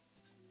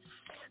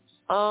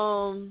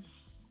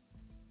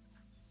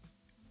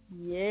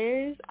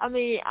 Yes. I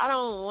mean, I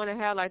don't want to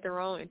have like the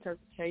wrong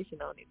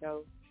interpretation on it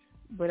though,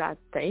 but I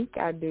think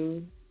I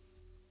do.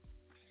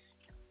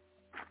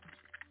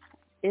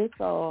 It's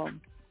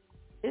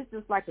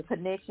just like a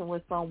connection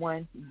with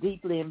someone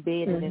deeply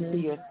embedded into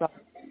your soul.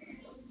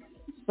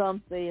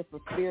 Some say it's a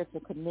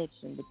spiritual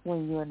connection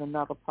between you and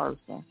another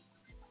person,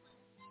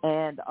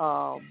 and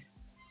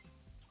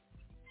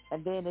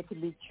then it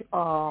can be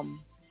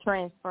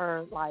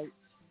transferred like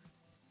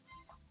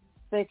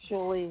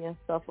sexually and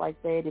stuff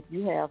like that. If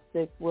you have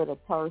sex with a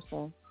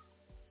person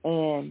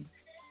and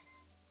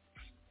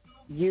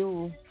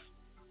you,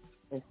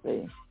 let's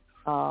see,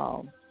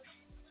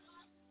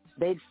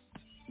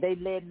 they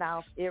letting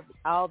out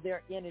all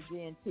their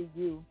energy into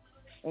you,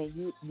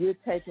 and you're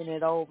taking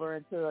it over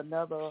into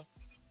another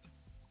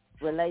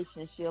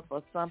relationship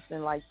or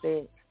something like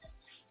that.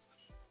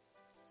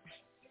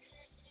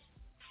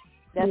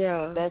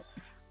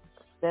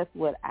 That's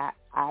what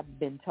I've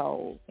been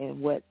told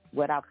and what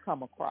I've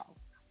come across.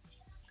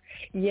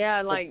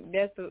 Yeah, like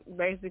that's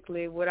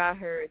basically what I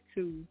heard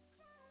too.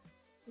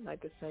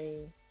 Like the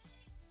same.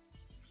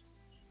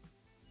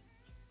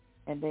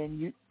 And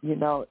then you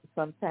know,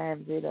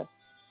 sometimes it'll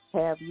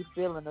have you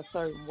feeling a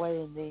certain way,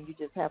 and then you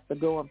just have to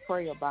go and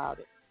pray about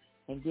it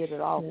and get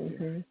it off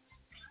you.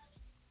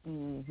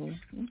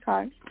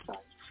 Okay.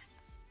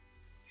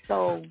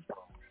 So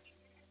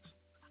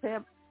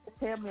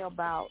tell me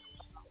about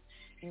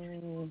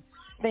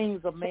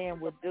things a man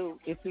would do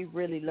if he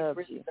really loves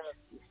you.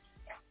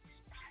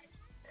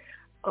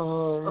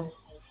 Or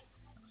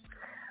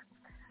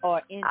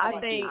I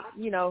think,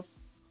 you know,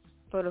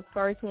 for the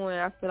first one,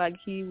 I feel like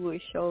he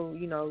would show,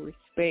 you know,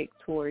 respect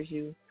towards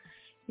you.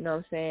 You know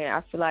what I'm saying?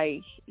 I feel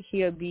like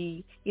he'll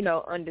be, you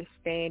know,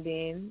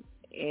 understanding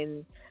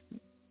and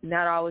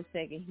not always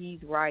thinking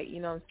he's right.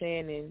 You know what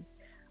I'm saying?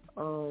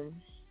 And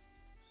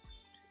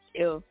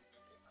if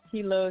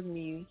he loves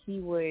me, he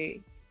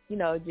would, you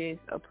know,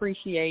 just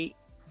appreciate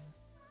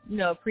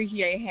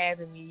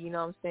having me. You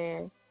know what I'm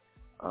saying?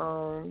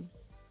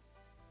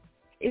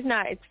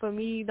 It's for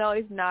me though.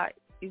 It's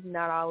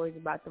not always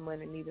about the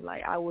money neither.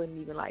 Like I wouldn't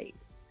even like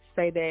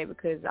say that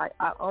because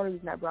I only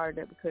reason I brought it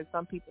up because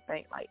some people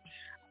think like,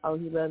 oh,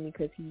 he loved me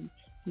because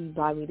he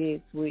bought me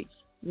this, which,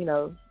 you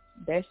know,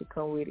 that should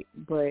come with it.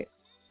 But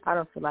I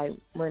don't feel like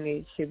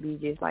money should be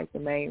just like the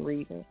main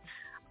reason.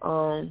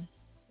 And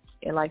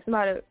like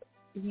somebody,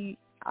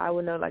 I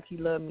would know like he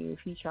loved me if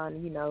he's trying to,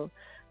 you know,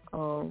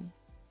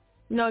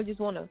 just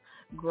want to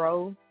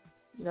grow,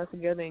 you know,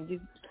 together and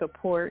just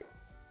support,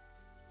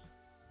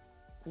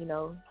 you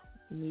know,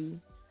 me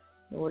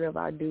and whatever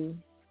I do.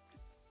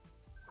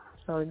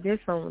 So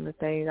just some of the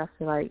things I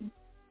feel like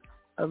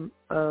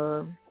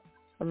a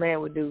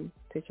man would do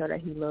to show that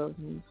he loves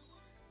me.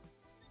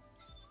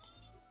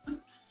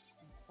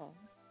 Okay.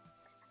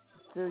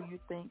 Do you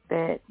think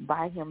that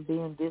by him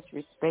being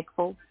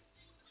disrespectful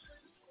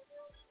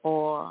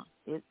or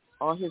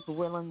his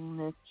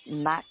willingness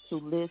not to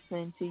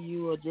listen to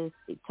you or just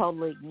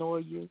totally ignore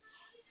you,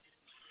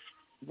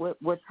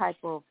 what type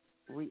of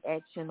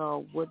reaction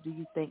or what do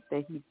you think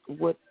that he's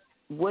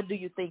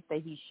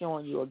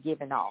showing you or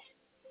giving off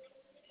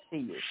to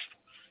you?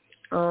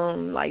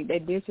 Like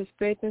that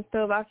disrespect and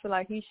stuff, I feel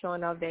like he's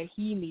showing off that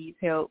he needs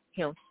help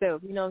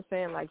himself. You know what I'm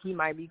saying? Like he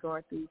might be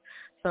going through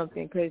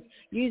something. Because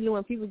usually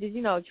when people just,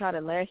 you know, try to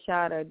lash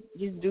out or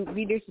just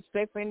be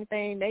disrespectful or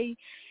anything, they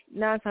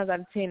 9 times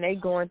out of 10 they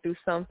going through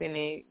something,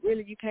 and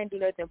really you can't do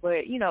nothing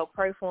but, you know,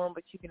 pray for them.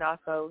 But you can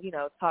also, you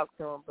know, talk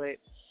to them. But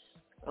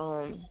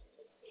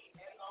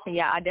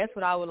yeah, that's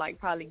what I would like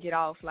probably get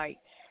off like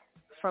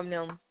from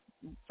their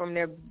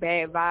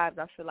bad vibes.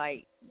 I feel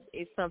like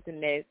it's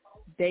something that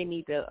they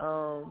need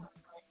to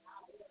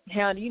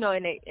handle, you know,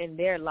 in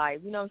their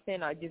life, you know what I'm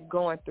saying, or just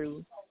going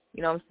through,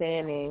 you know what I'm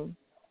saying, and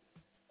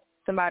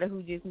somebody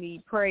who just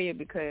need prayer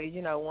because,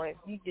 you know, once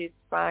you just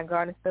find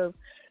God and stuff,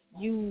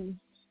 you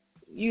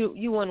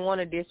wouldn't want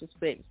to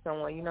disrespect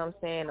someone, you know what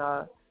I'm saying,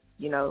 or,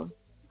 you know,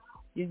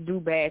 just do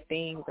bad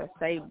things or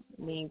say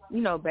mean,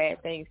 you know,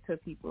 bad things to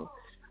people.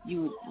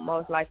 You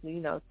most likely,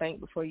 you know, think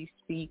before you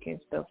speak and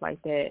stuff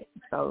like that.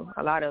 So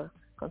a lot of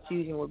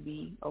confusion would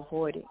be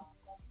avoided.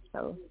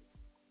 So,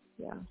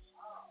 yeah.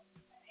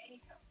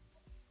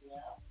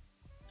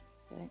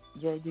 Okay.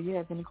 Jay, do you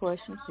have any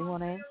questions you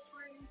want to ask?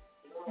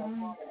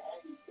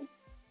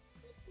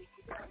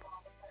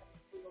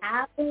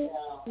 How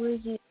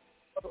would you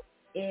know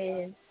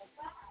is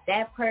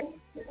that person?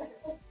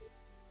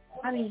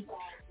 I mean,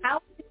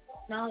 how would you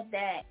know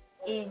that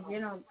in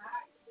general,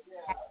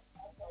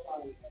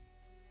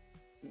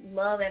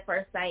 love at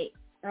first sight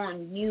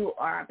on you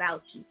or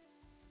about you?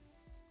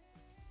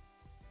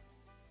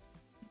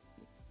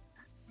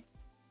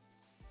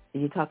 Are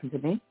you talking to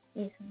me?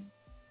 Yes, ma'am.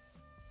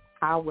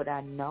 How would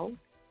I know?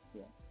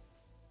 Yeah.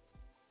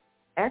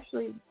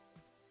 Actually,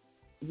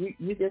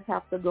 you just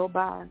have to go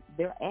by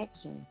their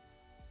actions.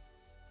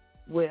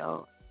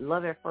 Well,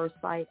 love at first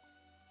sight,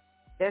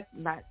 that's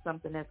not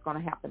something that's going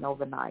to happen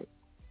overnight.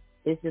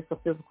 It's just a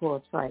physical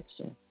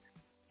attraction.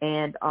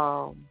 And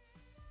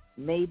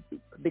maybe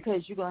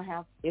because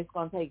it's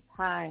going to take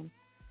time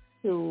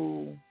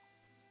to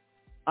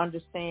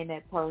understand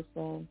that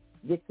person,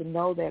 get to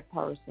know that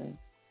person,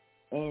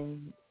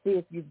 and see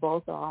if you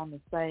both are on the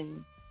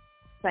same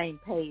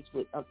page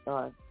with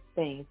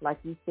things. Like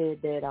you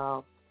said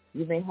that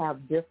you may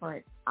have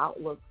different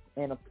outlooks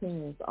and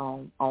opinions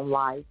on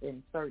life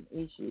and certain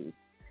issues,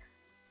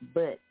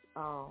 but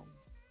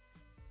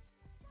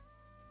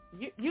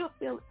you'll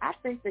feel. I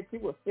think that you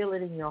will feel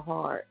it in your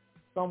heart,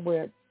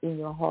 somewhere in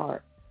your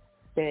heart,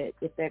 that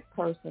if that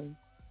person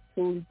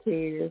truly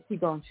cares, he's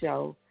gonna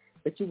show.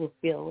 But you will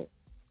feel it.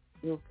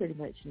 You'll pretty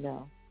much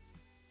know.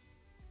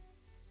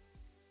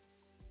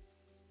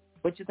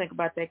 What you think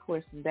about that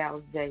question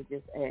Dallas J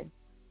just asked?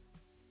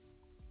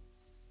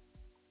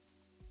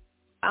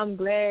 I'm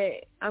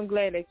glad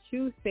that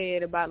you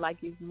said about like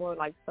it's more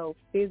like so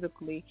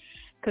physically,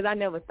 because I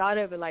never thought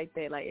of it like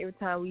that. Like every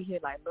time we hear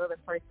like love at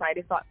first sight,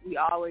 it's like we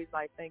always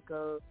like think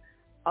of,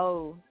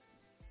 oh,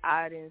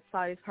 I didn't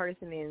saw this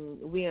person and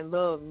we in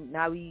love,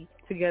 now we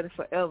together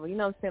forever. You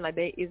know what I'm saying? Like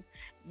that is,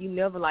 you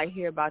never like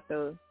hear about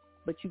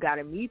but you got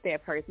to meet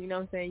that person. You know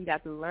what I'm saying? You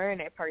got to learn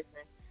that person.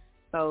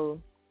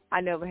 So I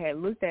never had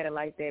looked at it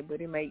like that, but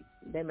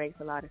that makes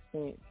a lot of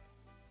sense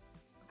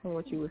from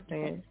what you were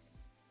saying.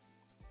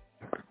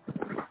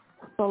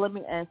 So let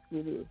me ask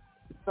you this.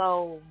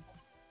 So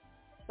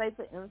say,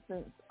 for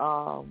instance,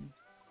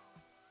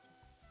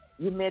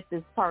 you met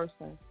this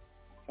person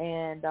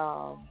and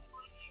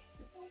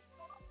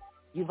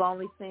you've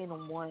only seen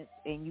them once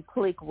and you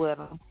click with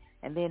them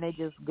and then they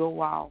just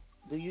go off.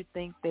 Do you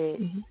think that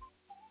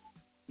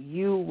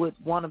you would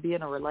want to be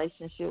in a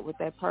relationship with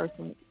that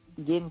person,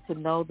 getting to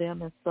know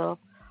them and stuff?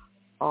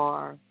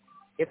 Or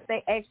if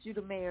they asked you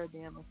to marry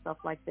them and stuff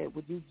like that,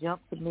 would you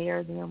jump to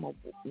marry them, or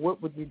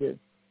what would you do?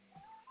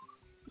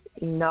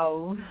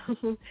 No.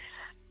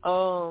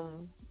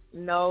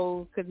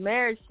 No, because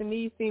marriage to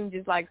me seems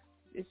just like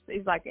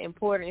it's like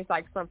important. It's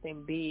like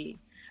something big.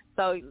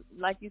 So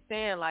like you're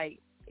saying, like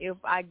if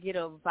I get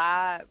a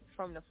vibe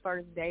from the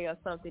first day or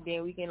something,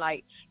 then we can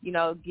like, you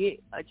know,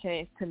 get a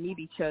chance to meet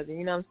each other.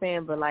 You know what I'm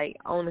saying? But like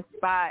on the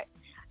spot,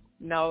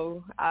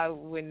 no, I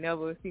would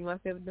never see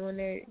myself doing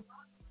that.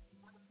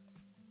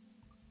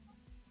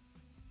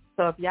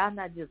 So if y'all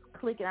not just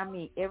clicking, I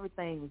mean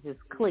everything is just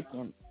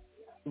clicking,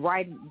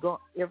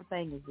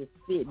 everything is just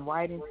fitting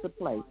right into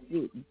place,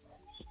 fitting.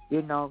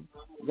 You know,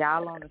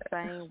 y'all on the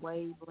same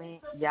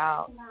wavelength.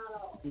 Y'all,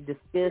 you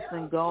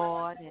discussing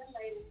God, and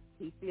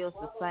He feels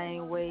the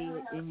same way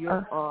in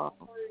your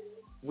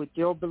with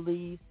your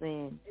beliefs,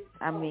 and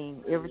I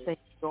mean everything's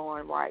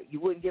going right. You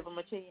wouldn't give him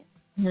a chance.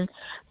 Mm-hmm.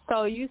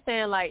 So you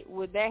saying like,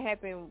 would that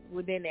happen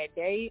within that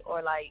day,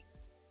 or like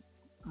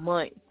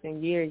months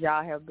and years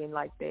y'all have been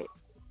like that?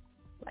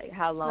 Like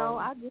how long? No,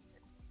 I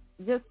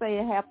just say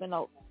it happened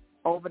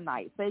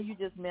overnight. Say you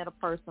just met a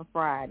person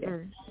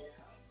Friday.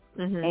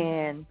 Mm-hmm.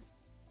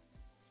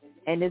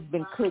 And it's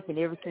been clicking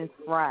ever since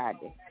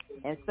Friday.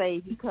 And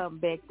say he come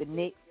back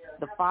the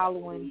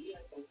following,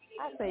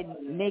 I say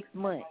next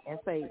month, and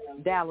say,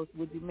 Dallas,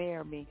 would you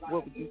marry me?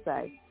 What would you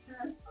say?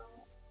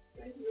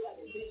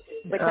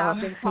 But y'all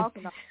been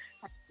talking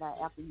about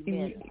after you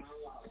met him.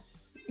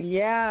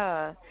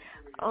 Yeah.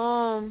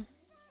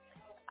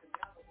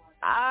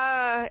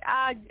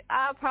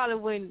 I probably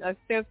wouldn't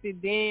accept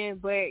it then,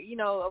 but you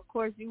know, of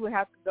course, you would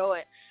have to go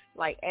and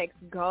like ask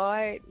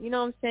God. You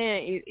know what I'm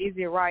saying? Is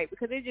it right?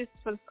 Because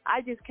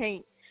I just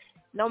can't.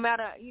 No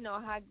matter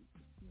how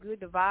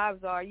good the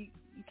vibes are, you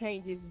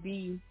can't just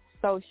be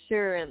so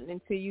sure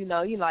until you're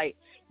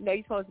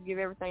supposed to give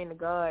everything to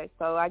God.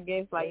 So I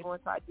guess like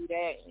once I do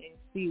that and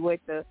see what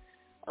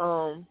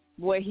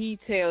He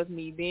tells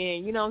me,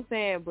 then you know what I'm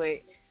saying.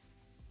 But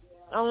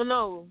I don't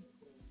know.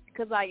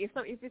 Because, like, if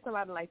it's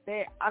somebody like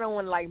that, I don't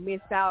want to, like, miss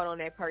out on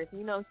that person.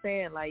 You know what I'm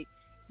saying? Like,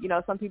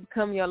 some people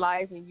come in your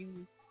life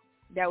and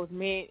that was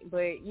meant, but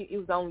it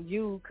was on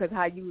you because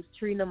how you was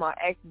treating them or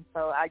acting.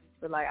 So I just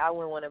feel like I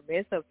wouldn't want to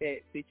mess up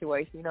that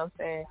situation. You know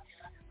what I'm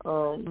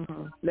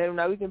saying? Let them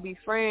know we can be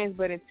friends,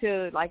 but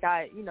until, like,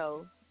 I,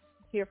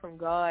 hear from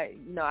God,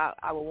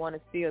 I would want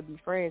to still be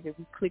friends if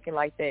we clicking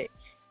like that.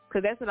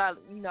 Because that's what I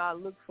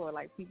look for,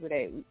 like, people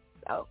that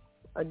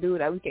a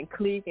dude that we can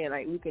click and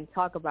like we can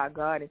talk about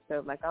God and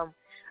stuff. Like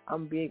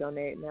I'm big on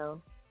that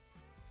now.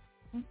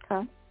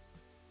 Okay.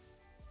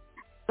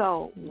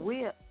 So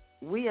we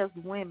as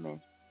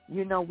women,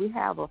 we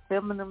have a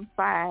feminine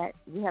side.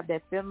 We have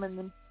that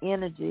feminine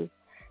energy,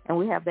 and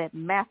we have that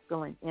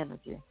masculine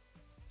energy.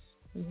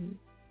 Mm-hmm.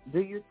 Do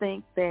you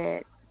think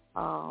that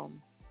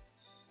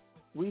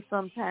we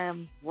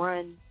sometimes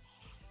run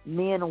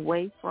men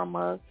away from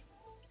us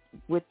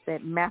with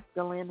that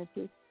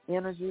masculinity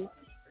energy?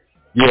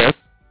 Yes.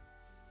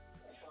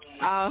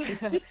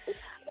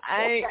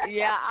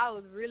 I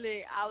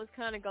was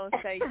kind of gonna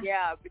say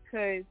yeah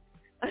because,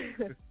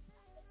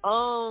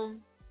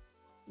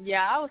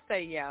 yeah, I would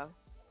say yeah.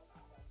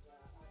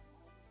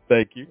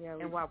 Thank you. Yeah,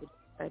 And why would you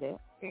say that?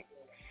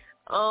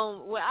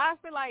 Well, I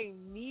feel like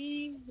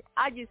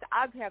I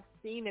have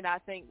seen it. I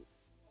think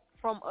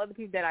from other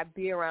people that I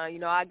be around. You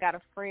know, I got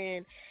a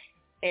friend,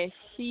 and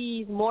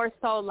she's more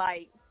so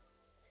like,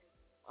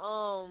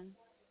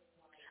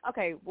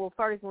 okay. Well,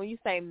 first, when you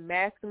say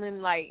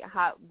masculine, like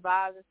hot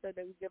vibes and stuff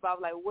that we give off,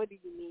 like, what do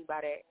you mean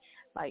by that?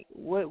 Like,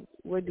 what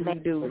do we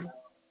do?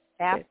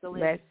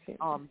 Masculine,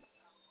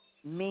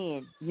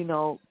 men. You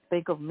know,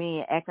 think of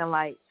men acting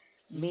like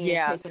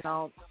men, taking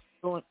on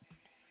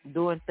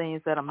doing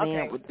things that a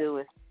man would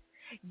do.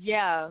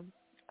 Yeah.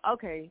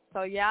 Okay.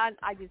 So yeah,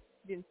 I just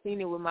didn't seen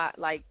it with my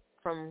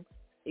from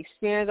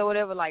experience or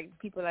whatever. Like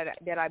people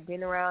that I've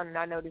been around, and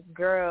I know this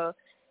girl.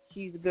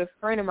 She's a good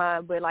friend of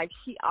mine, but like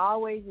she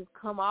always just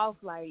come off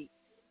like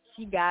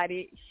she got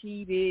it.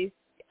 She this.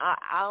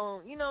 I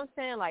don't. You know what I'm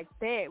saying? Like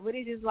that. But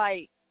it's just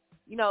like,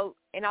 you know.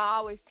 And I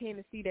always tend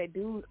to see that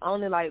dudes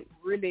only like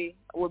really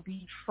would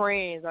be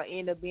friends or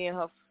end up being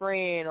her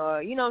friend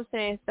or you know what I'm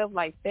saying, stuff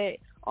like that.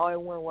 Or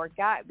it wouldn't work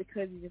out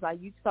because it's just like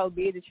you so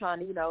busy trying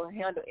to, you know,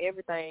 handle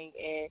everything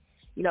and,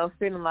 you know,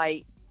 feeling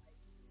like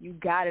you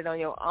got it on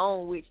your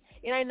own, which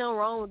it ain't no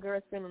wrong with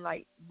girls feeling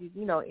like,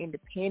 you know,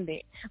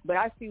 independent. But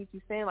I see what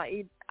you're saying.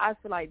 Like, I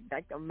feel like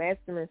the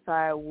masculine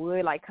side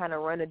would, like, kind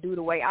of run the dude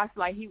away. I feel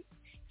like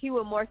he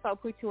would more so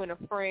put you in a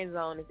friend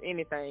zone as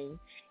anything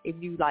if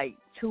you, like,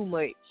 too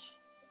much,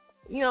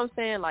 you know what I'm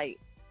saying, like,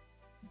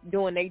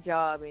 doing their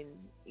job and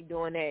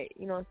doing that,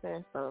 you know what I'm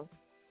saying? So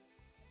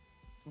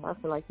I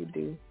feel like you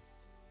do.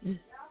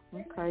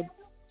 Okay.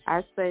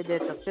 I say that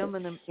the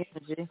feminine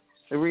energy,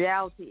 the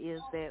reality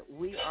is that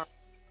we are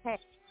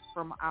attacked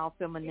from our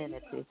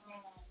femininity.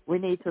 We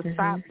need to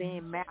stop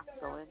being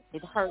masculine.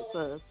 It hurts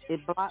us.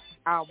 It blocks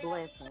our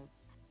blessings.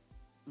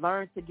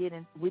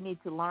 We need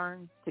to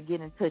learn to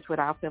get in touch with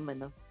our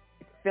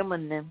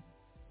feminine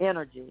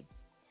energy.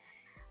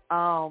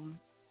 I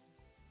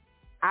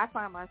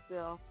find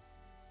myself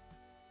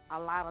a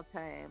lot of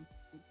times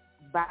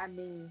by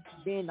me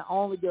being the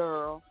only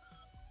girl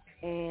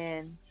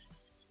and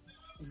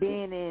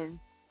being in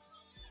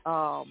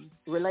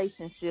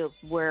relationships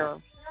where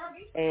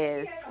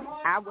as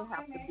I would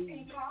have to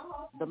be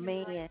the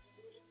man,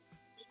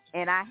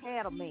 and I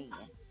had a man,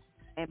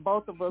 and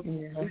both of us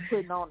we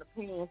putting on the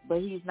pants,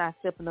 but he's not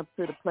stepping up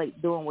to the plate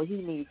doing what he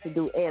needs to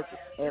do as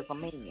a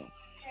man.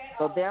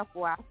 So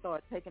therefore, I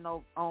started taking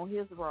on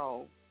his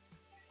role,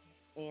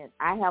 and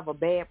I have a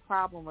bad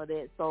problem with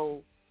that.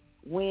 So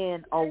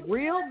when a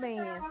real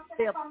man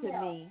steps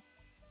to me,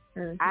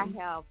 I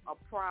have a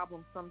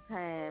problem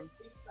sometimes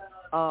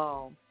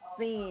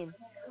seeing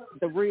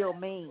the real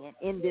man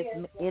in this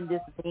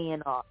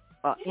man or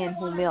in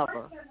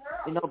whomever,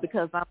 you know,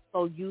 because I'm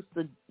so used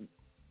to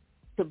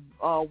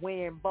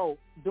wearing both,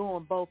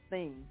 doing both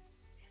things,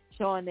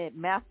 showing that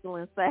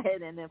masculine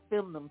side and that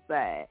feminine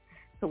side,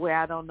 to where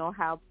I don't know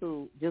how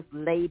to just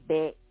lay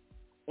back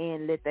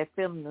and let that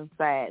feminine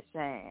side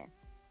shine.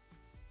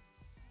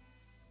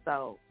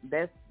 So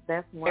that's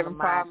one of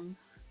my problems.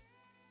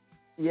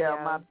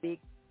 Yeah,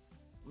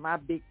 my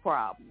big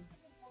problem.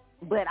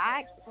 But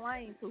I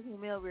explain to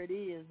whomever it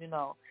is, you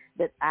know,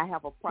 that I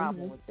have a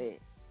problem with that.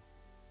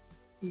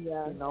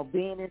 Yeah. You know,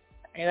 being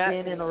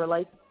in a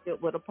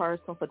relationship with a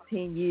person for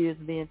 10 years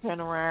and then turn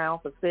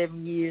around for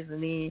 7 years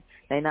and then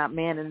they're not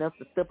man enough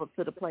to step up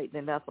to the plate,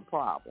 then that's a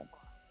problem.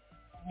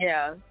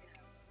 Yeah.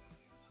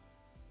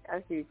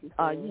 I see what you're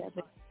saying.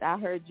 I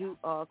heard you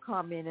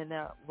comment in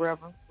there,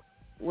 Reverend.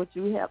 What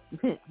you have?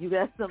 You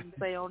got something to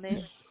say on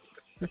that?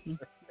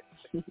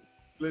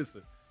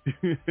 Listen.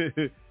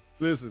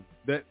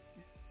 That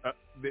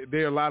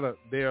there are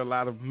a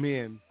lot of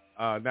men,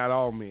 not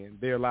all men.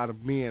 There are a lot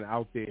of men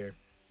out there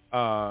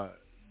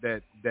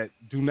that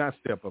do not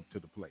step up to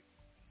the plate.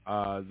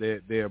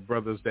 There are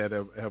brothers that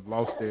have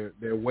lost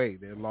their way.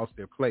 They have lost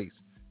their place.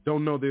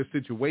 Don't know their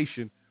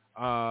situation.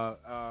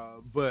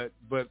 But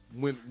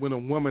when a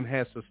woman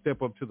has to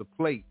step up to the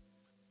plate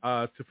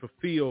to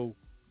fulfill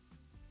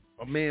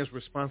a man's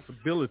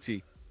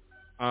responsibility,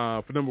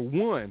 for number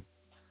one,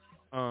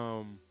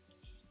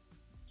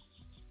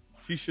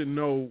 she should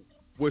know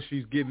what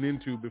she's getting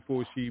into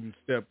before she even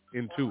steps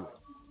into it.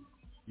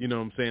 You know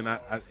what I'm saying?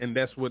 And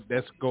that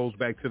goes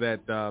back to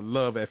that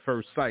love at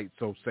first sight,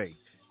 so say,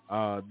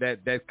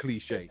 that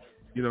cliche.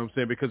 You know what I'm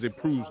saying? Because it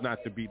proves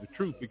not to be the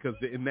truth. Because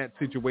in that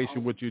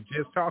situation, what you're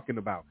just talking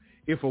about,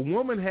 if a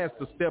woman has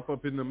to step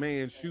up in the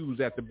man's shoes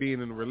after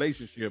being in a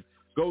relationship,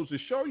 goes to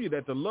show you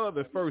that the love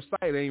at first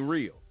sight ain't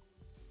real.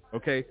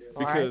 Okay?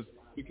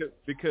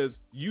 Because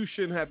you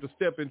shouldn't have to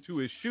step into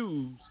his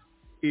shoes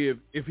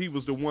if he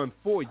was the one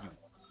for you.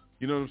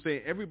 You know what I'm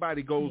saying?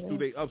 Everybody goes through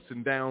their ups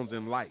and downs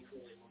in life.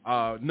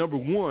 Number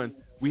one,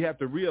 we have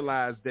to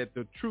realize that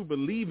the true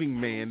believing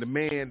man, the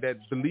man that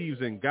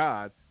believes in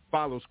God,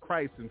 follows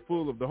Christ and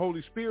full of the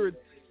Holy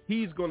Spirit,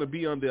 he's going to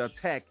be under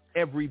attack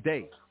every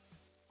day.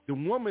 The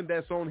woman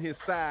that's on his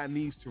side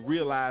needs to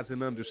realize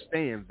and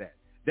understand that.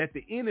 that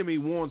the enemy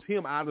wants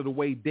him out of the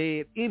way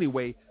dead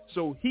anyway,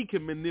 so he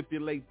can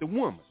manipulate the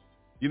woman.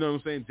 You know what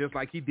I'm saying? Just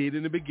like he did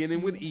in the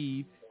beginning with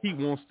Eve, he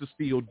wants to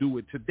still do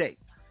it today.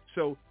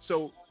 So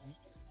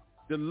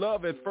the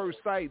love at first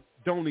sight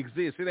don't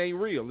exist. It ain't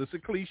real. It's a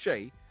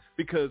cliche,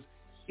 because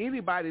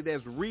anybody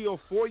that's real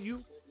for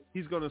you,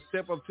 he's going to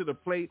step up to the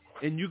plate,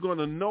 and you're going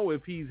to know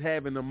if he's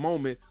having a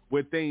moment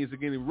where things are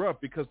getting rough,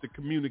 because the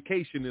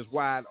communication is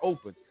wide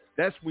open.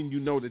 That's when you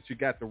know that you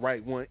got the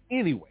right one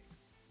anyway.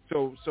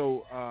 So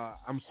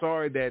I'm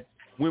sorry that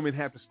women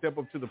have to step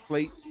up to the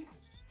plate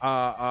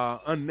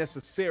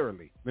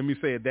unnecessarily. Let me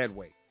say it that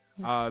way.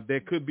 There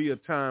could be a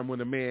time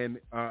when a man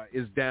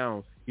is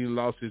down. He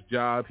lost his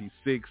job. He's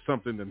sick.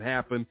 Something done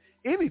happened.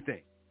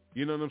 Anything.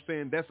 You know what I'm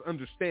saying? That's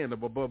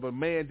understandable. But a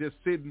man just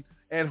sitting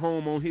at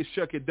home on his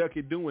shucky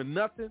ducky doing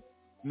nothing,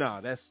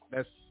 that's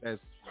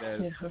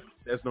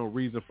no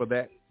reason for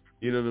that.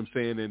 You know what I'm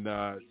saying? And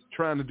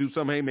trying to do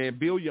something. Hey man,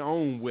 build your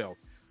own wealth.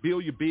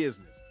 Build your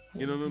business.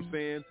 You know what I'm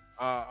saying?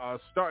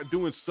 Start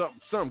doing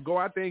something. Go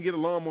out there and get a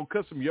lawnmower,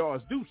 cut some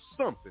yards. Do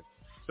something.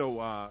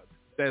 So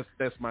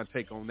that's my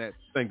take on that.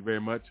 Thank you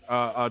very much.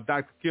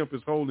 Dr. Kemp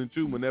is holding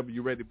too whenever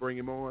you're ready to bring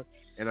him on.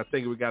 And I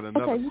think we got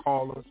another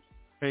caller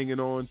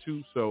hanging on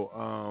too.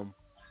 So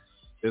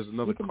there's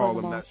another call.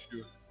 I'm not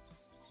sure.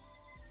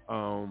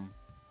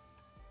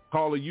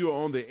 Caller, you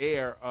are on the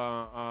air.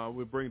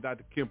 We'll bring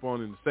Dr. Kemp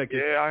on in a second.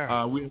 Yeah, I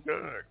heard.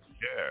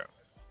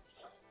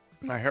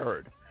 I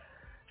heard.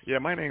 Yeah,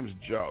 my name's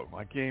Joe.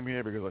 I came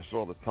here because I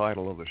saw the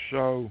title of the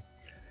show,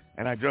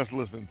 and I just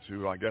listened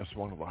to, I guess,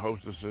 one of the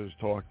hostesses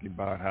talking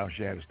about how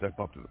she had to step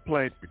up to the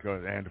plate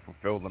and to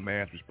fulfill the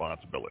man's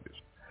responsibilities.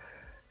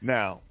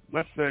 Now,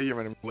 let's say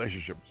you're in a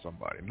relationship with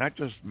somebody, not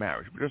just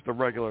marriage, but just a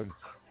regular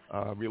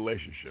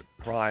relationship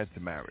prior to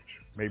marriage,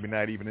 maybe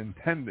not even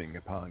intending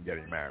upon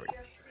getting married.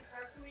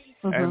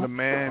 And the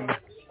man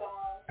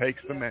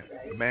takes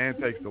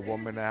the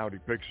woman out. He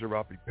picks her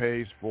up. He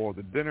pays for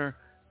the dinner,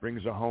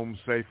 brings her home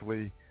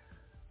safely,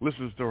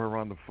 listens to her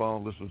on the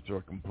phone, listens to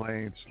her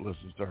complaints,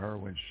 listens to her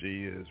when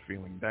she is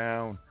feeling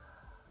down.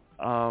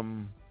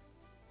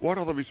 What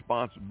other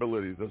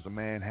responsibilities does a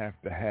man have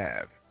to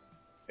have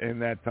in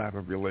that type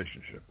of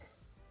relationship?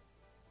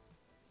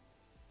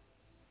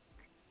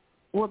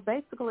 Well,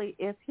 basically,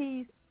 if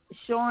he's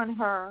showing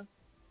her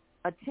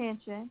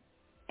attention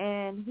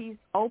and he's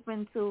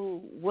open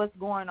to what's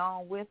going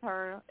on with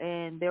her,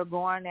 and they're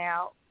going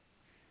out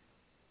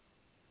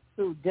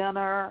to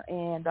dinner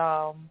and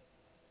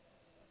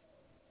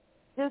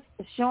just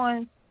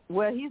showing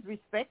where he's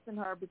respecting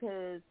her,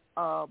 because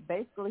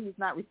basically he's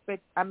not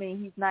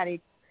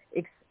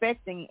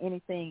expecting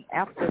anything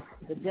after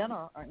the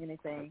dinner or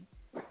anything.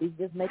 He's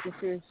just making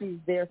sure she's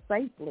there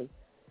safely.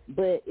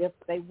 But if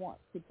they want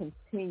to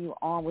continue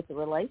on with the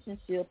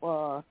relationship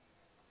or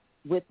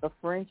with the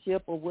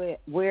friendship or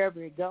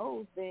wherever it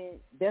goes, then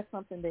that's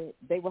something that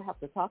they will have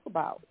to talk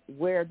about,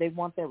 where they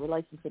want that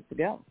relationship to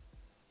go.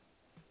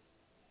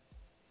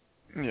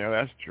 Yeah,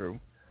 that's true.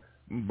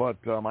 But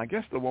I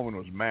guess the woman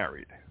was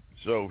married,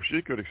 so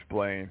she could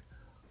explain,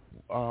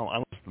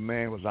 unless the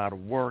man was out of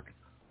work,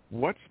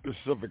 what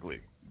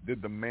specifically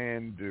did the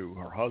man do,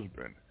 her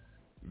husband,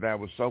 that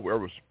was so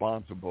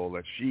irresponsible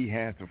that she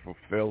had to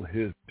fulfill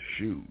his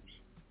shoes?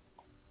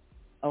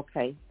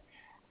 Okay.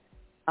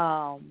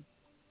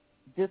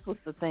 This was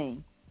the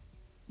thing.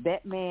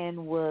 That man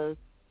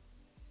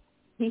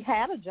he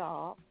had a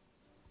job,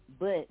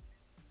 but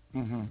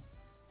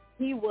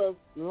he was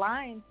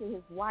lying to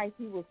his wife.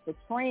 He was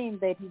portraying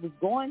that he was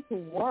going to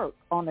work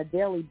on a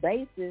daily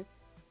basis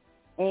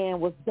and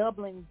was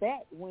doubling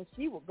back when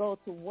she would go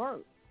to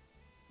work.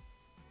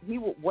 He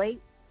would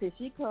wait till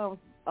she comes,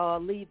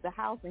 leave the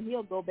house, and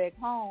he'll go back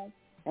home.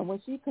 And when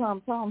she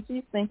comes home,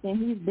 she's thinking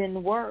he's been to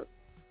work,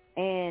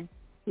 and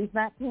he's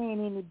not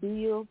paying any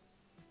bills.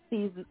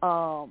 He's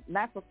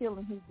not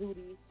fulfilling his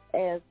duties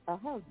as a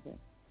husband,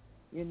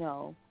 you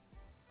know.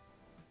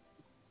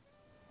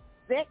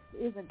 Sex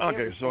isn't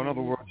okay, so in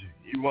other words,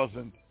 he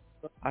wasn't,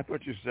 I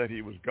thought you said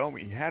he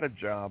had a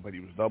job, but he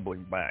was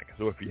doubling back.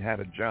 So if he had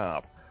a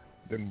job,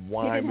 then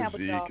why was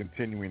he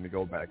continuing to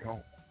go back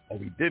home? Oh,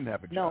 he didn't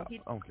have a job.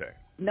 Okay.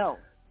 No.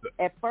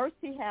 At first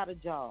he had a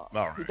job.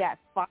 All right. He got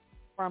fired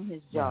from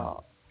his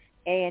job.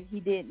 And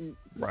he didn't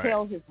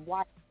tell his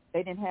wife.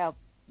 They didn't have,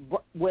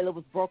 it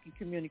was broken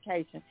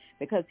communication,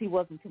 because he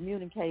wasn't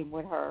communicating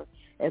with her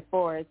as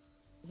far as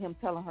him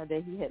telling her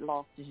that he had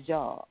lost his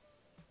job.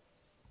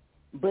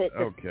 But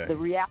the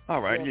reality.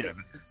 All right, yeah,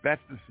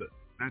 that's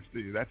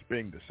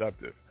being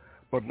deceptive.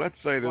 But let's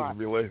say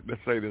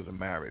there's a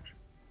marriage,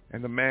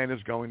 and the man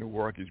is going to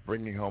work. He's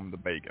bringing home the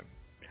bacon.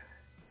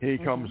 He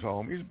comes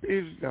home.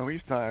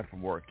 He's tired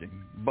from working,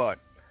 but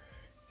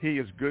he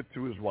is good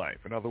to his wife.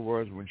 In other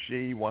words, when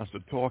she wants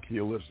to talk,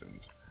 he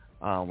listens.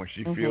 When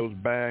she feels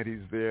bad,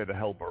 he's there to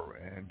help her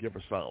and give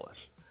her solace.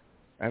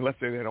 And let's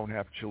say they don't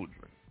have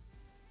children.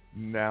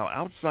 Now,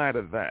 outside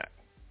of that,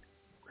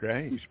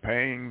 okay, he's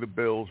paying the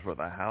bills for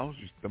the house.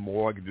 The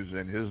mortgage is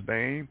in his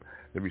name.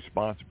 The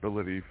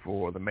responsibility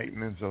for the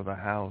maintenance of the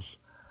house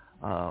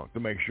to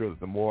make sure that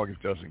the mortgage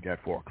doesn't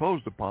get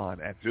foreclosed upon.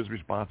 That's his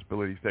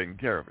responsibility. He's taking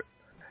care of it.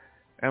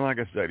 And like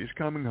I said, he's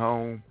coming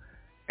home,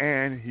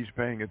 and he's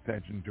paying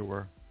attention to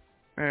her.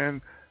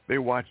 And they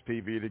watch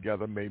TV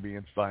together, maybe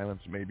in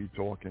silence, maybe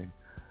talking.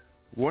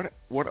 What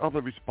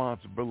other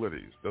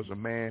responsibilities does a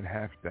man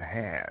have to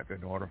have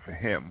in order for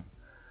him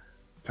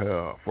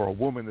for a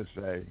woman to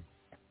say,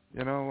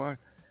 you know what,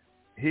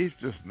 he's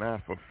just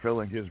not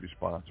fulfilling his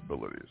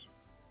responsibilities?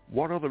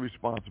 What other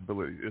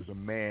responsibilities is a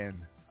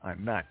man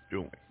not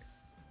doing?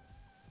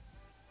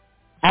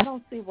 I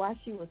don't see why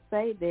she would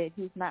say that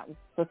he's not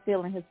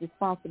fulfilling his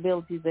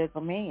responsibilities as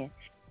a man.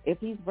 If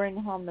he's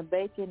bringing home the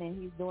bacon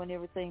and he's doing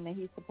everything that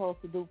he's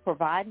supposed to do,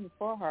 providing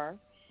for her,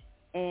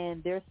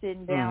 and they're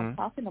sitting down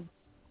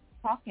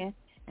talking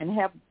and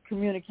have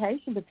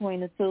communication between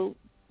the two,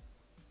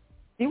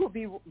 she would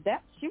be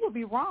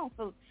wrong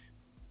for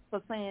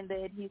saying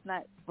that he's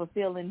not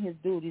fulfilling his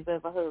duties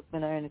as a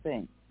husband or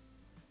anything.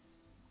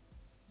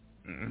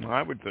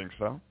 I would think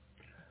so.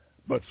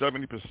 But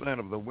 70%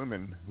 of the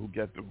women who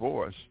get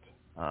divorced,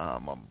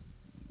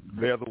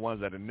 they're the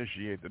ones that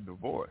initiate the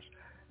divorce.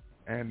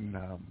 And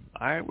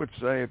I would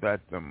say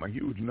that a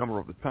huge number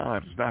of the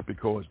times it's not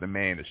because the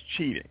man is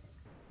cheating.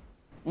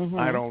 Mm-hmm.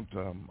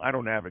 I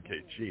don't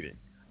advocate cheating,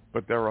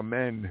 but there are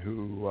men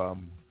who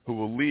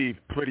will leave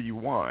pretty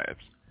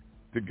wives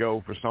to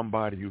go for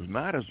somebody who's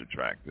not as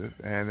attractive,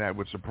 and that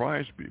would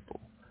surprise people.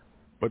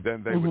 But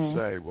then they would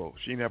say, well,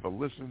 she never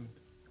listened.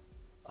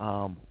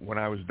 When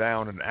I was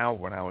down and out,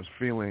 when I was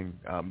feeling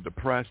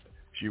depressed,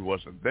 she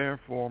wasn't there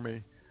for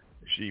me.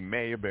 She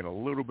may have been a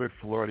little bit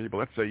flirty, but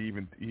let's say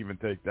even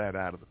take that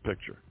out of the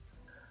picture.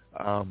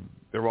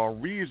 There are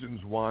reasons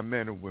why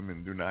men and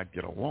women do not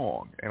get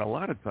along. And a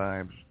lot of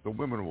times the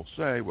women will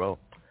say, well,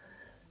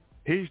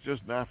 he's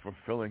just not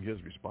fulfilling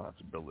his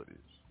responsibilities.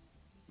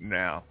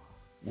 Now,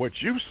 what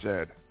you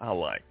said, I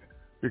liked,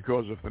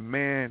 because if the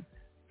man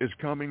is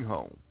coming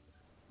home,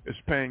 is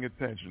paying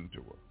attention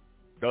to her,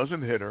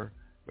 doesn't hit her,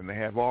 when they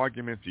have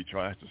arguments, he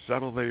tries to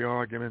settle the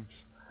arguments.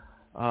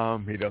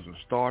 He doesn't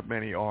start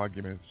many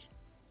arguments.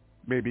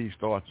 Maybe he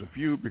starts a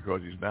few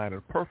because he's not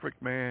a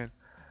perfect man,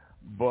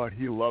 but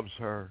he loves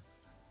her.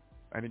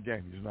 And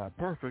again, he's not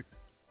perfect,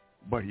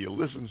 but he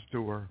listens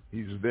to her.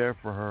 He's there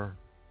for her.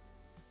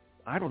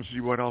 I don't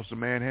see what else a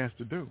man has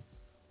to do.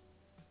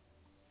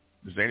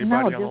 Does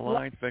anybody on the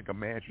line think a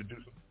man should do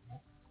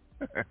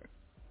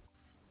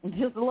something?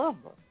 Just love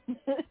her.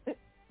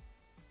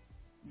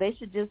 They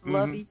should just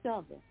love each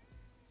other.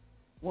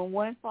 When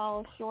one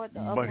falls short,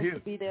 the other one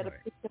should be there to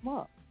pick them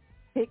up.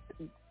 Pick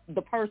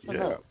the person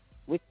up,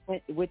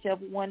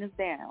 whichever one is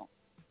down.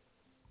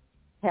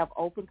 Have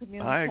open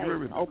communication. I agree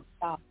with you.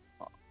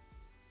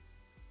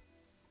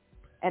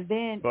 And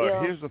then,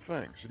 but here's the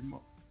thing.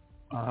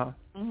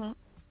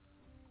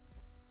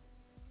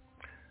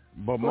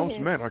 But most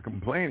men are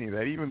complaining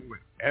that even when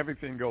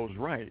everything goes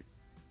right,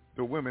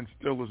 the woman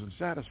still isn't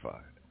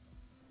satisfied.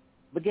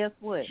 But guess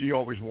what? She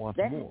always wants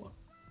more.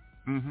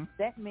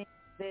 That means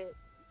that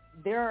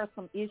there are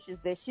some issues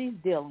that she's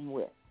dealing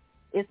with.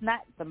 It's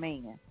not the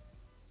man.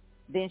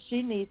 Then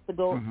she needs to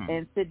go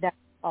and sit down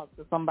and talk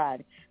to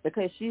somebody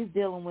because she's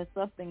dealing with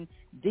something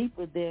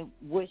deeper than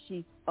what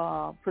she's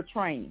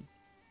portraying.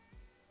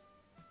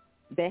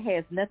 That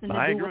has nothing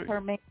to do with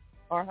her man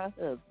or her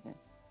husband.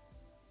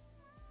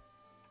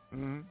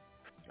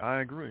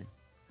 I agree.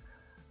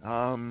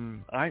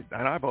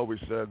 I've always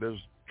said there's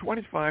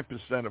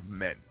 25% of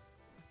men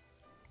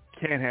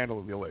can't handle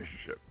a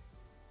relationship.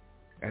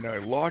 And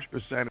a large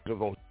percentage of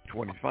those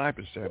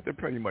 25%, they're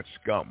pretty much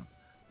scum.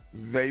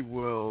 They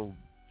will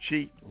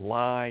cheat,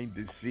 lie,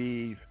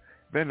 deceive.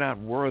 They're not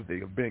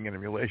worthy of being in a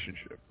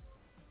relationship.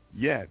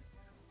 Yet,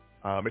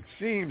 it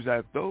seems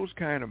that those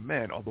kind of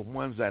men are the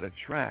ones that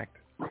attract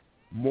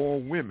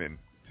more women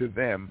to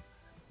them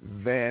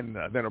than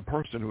a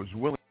person who is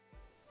willing to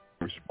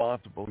be a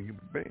responsible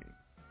human being.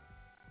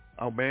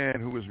 A man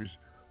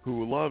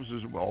who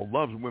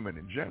loves women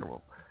in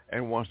general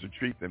and wants to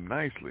treat them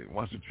nicely,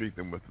 wants to treat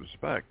them with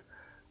respect,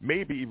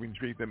 maybe even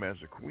treat them as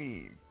a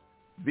queen.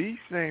 These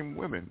same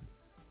women,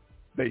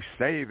 they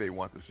say they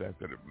want the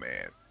sensitive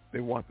man. They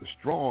want the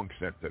strong,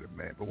 sensitive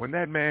man. But when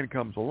that man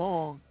comes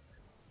along,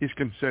 he's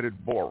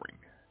considered boring.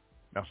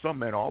 Now, some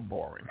men are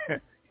boring.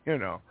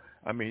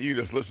 I mean, you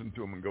just listen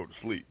to them and go to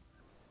sleep.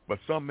 But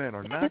some men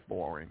are not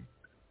boring,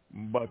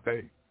 but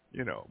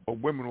but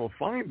women will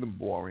find them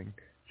boring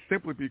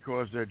simply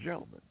because they're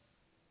gentlemen.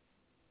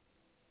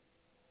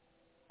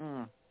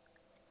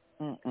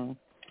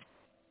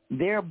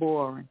 They're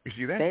boring. You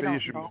see, that's the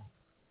issue.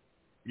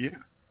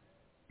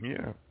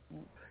 Yeah.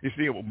 You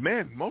see,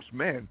 most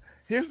men,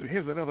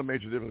 here's another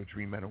major difference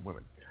between men and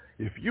women.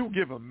 If you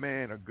give a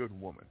man a good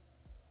woman,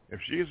 if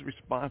she is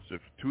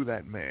responsive to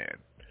that man,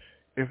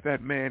 if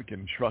that man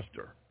can trust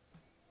her,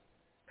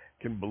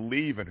 can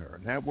believe in her,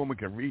 and that woman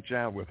can reach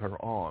out with her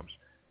arms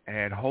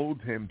and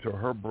hold him to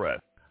her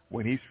breast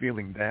when he's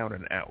feeling down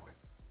and out,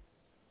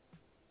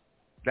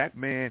 that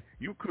man,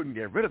 you couldn't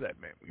get rid of that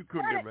man. You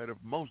couldn't get rid of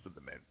most of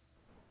the men.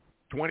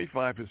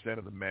 25%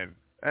 of the men,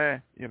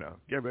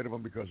 get rid of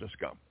them because they're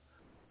scum.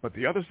 But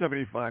the other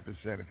 75%,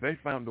 if they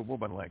found a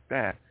woman like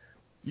that,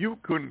 you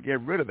couldn't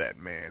get rid of that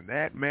man.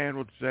 That man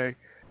would say,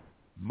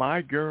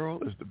 my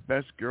girl is the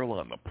best girl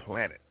on the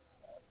planet.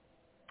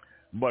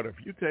 But if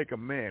you take a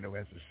man who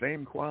has the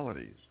same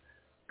qualities,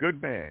 good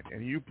man,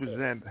 and you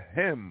present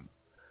him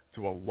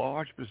to a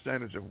large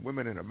percentage of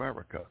women in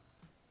America,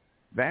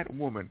 that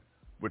woman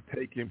would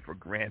take him for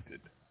granted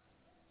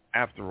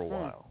after a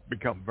while,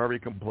 become very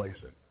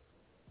complacent.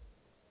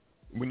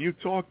 When you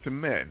talk to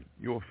men,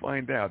 you'll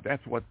find out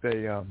that's what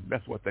they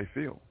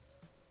feel.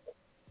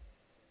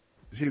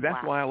 See,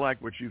 that's why I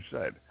like what you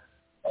said.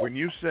 When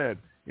you said,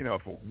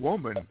 if a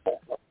woman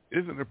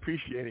isn't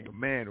appreciating a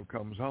man who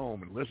comes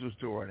home and listens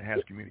to her and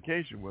has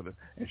communication with her,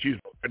 and she's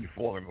already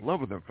falling in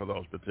love with him for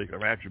those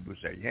particular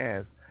attributes that he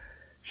has,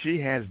 she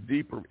has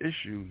deeper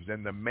issues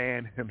than the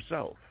man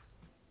himself.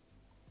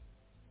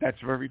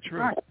 That's very true.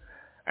 Right.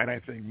 And I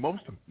think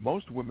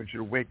most women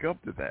should wake up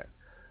to that,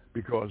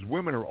 because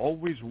women are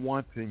always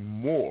wanting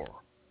more.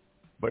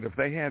 But if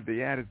they have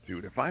the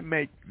attitude, if I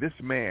make this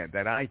man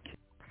that I care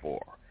for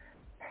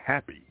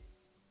happy,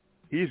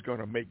 he's going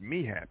to make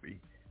me happy,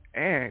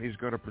 and he's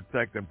going to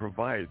protect and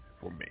provide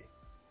for me.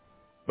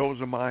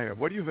 Those are my,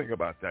 what do you think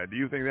about that? Do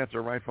you think that's a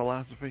right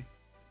philosophy?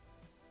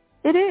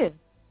 It is.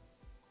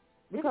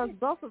 Because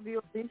both of you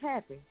will be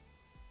happy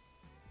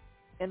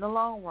in the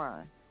long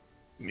run.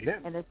 Yeah.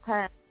 And it's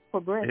time for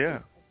breakfast. Yeah.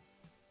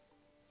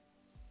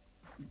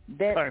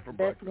 That's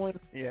when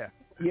you're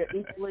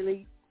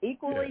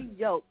equally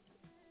yoked,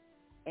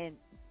 and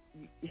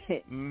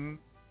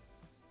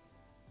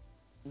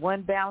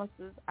one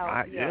balances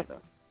out the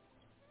other.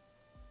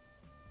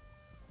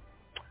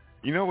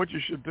 You know what you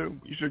should do?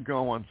 You should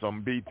go on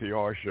some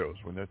BTR shows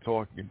when they're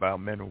talking about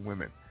men and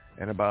women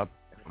and about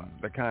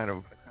the kind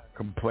of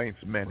complaints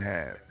men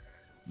have.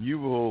 You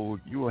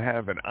will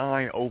have an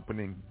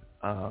eye-opening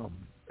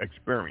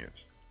experience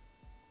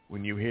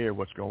when you hear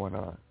what's going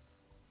on,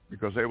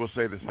 because they will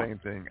say the same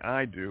thing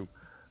I do,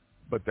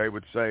 but they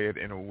would say it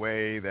in a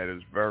way that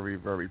is very,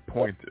 very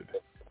pointed.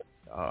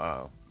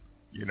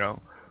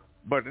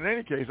 But in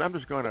any case, I'm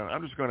just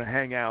gonna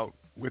hang out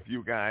with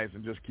you guys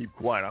and just keep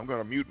quiet. I'm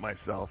gonna mute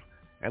myself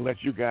and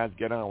let you guys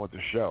get on with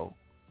the show.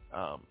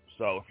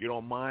 So if you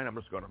don't mind, I'm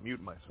just gonna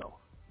mute myself.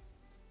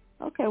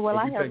 Okay. Well,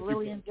 I have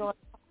really enjoyed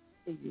talking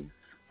to you.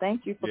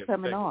 Thank you for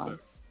coming on. You,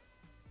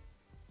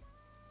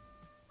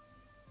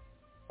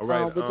 all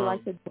right. Would you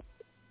like to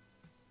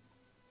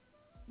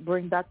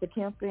bring Dr.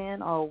 Kemp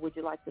in, or would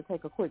you like to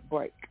take a quick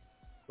break?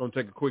 We're going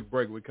to take a quick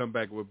break. When we come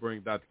back, we'll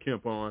bring Dr.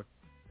 Kemp on.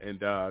 And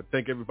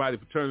thank everybody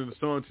for turning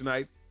us on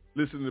tonight.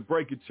 Listen to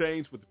Break It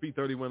Change with the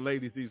P31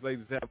 ladies. These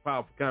ladies have a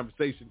powerful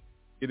conversation.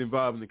 Get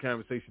involved in the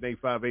conversation,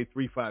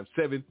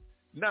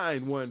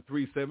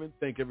 858-357-9137.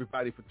 Thank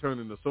everybody for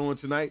turning us on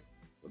tonight.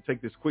 We'll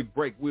take this quick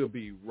break. We'll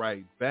be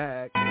right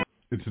back.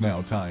 It's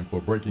now time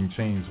for Breaking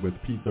Chains with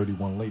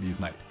P31 Ladies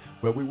Night,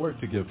 where we work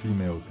to give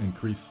females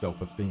increased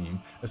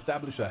self-esteem,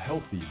 establish a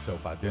healthy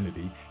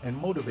self-identity, and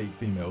motivate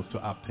females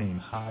to obtain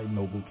high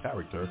noble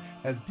character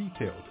as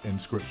detailed in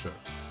Scripture.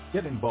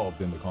 Get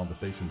involved in the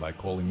conversation by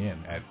calling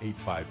in at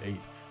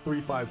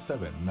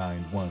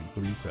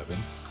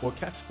 858-357-9137 or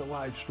catch the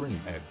live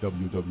stream at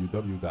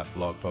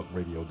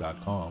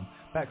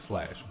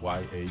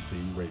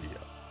www.blogtalkradio.com/YAT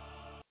Radio.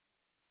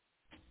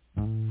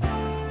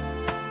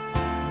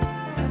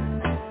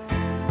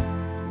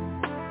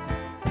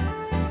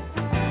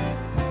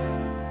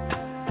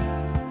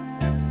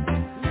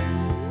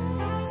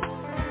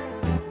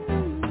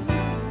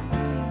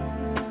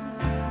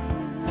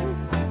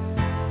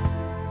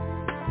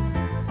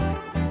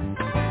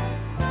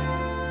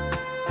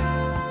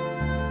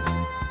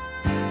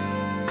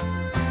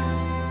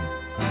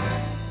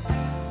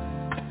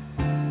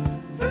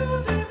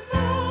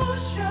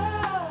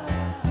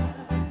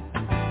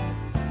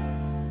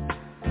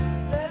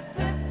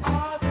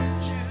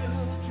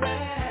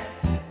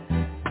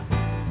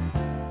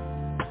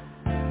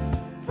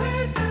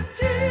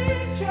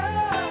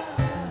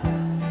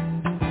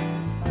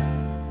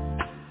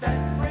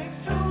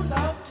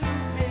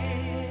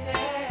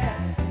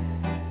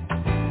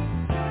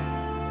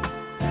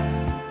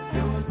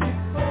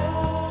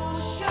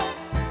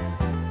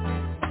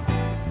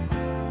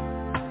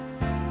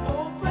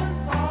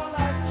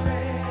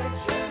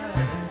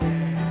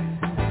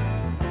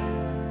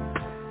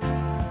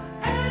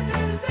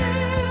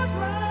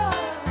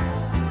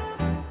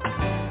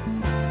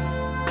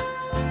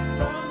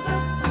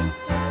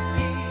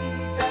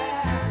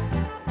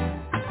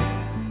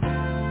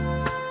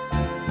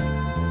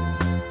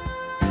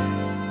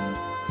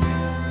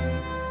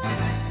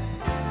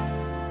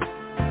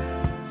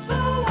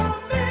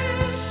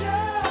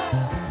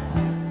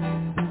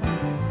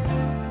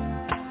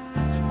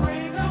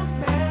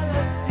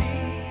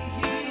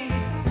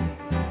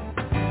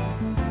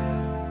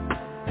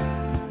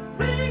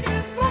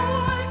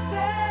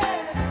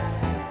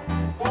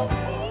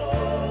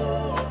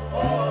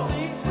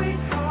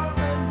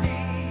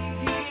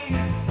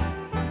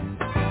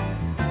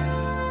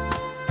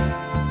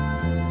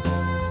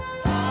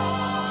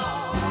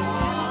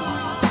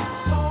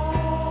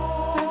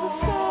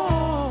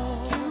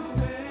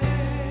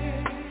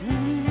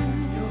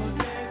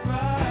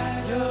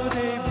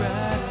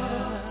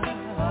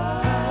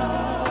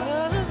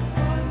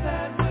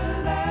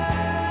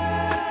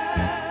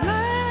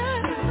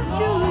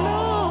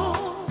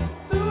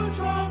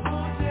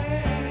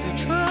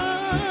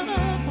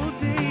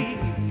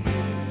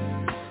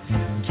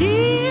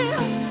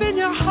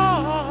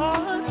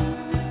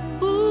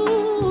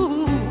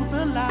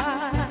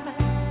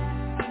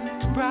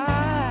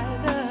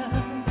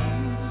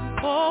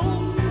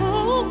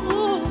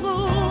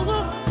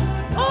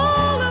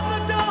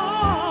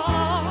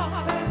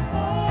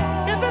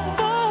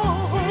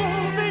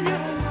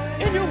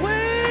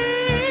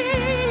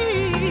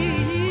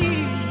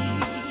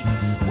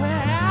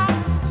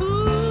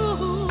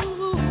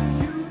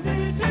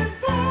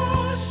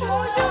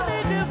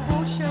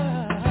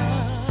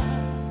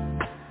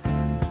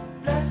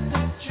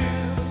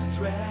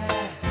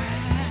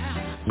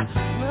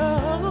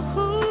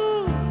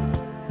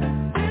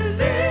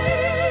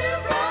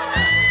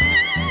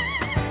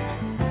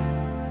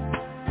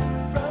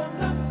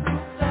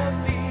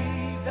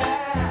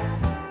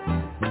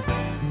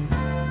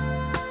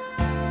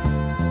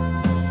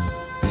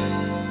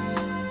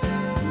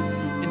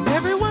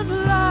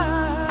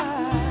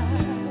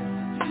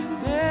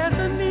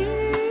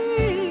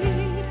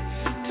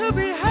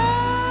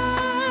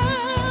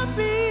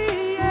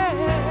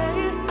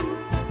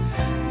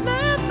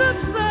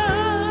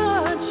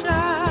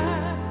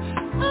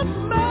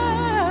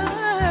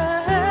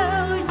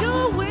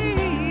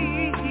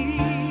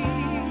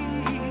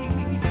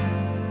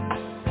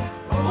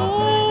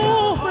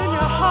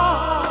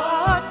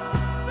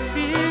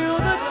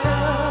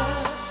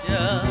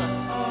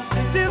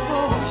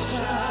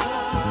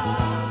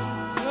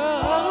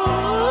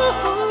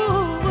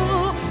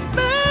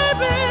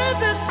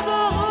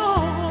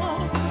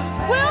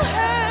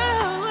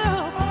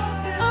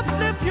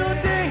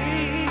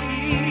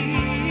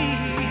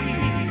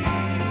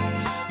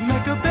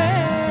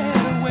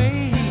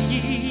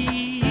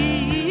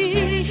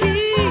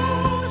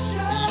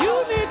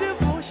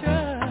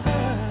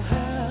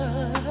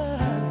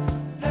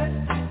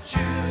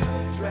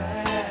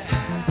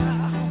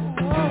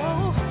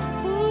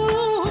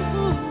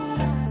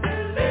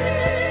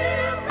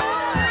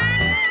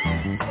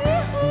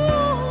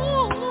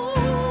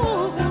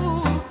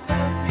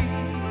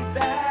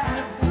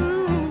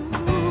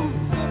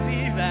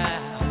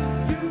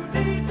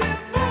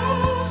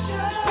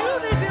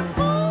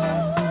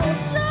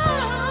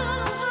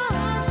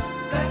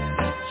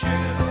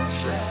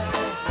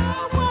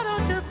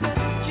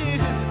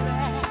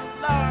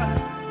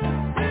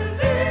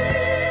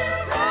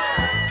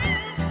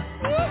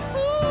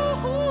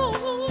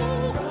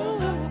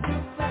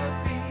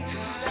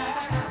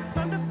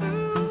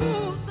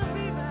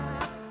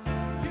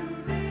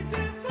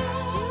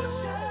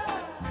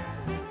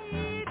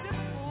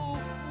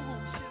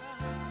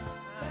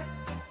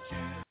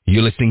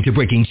 You're listening to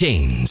Breaking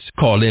Chains.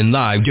 Call in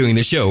live during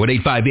the show at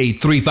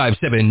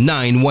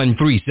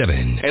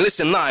 858-357-9137. And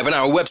listen live on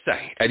our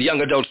website at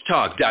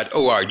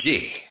youngadultstalk.org.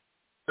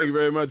 Thank you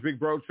very much, big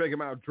bro. Check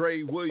him out,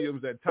 Dre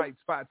Williams at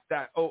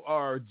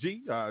tightspots.org.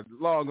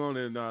 Log on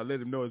and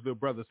let him know his little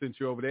brother sent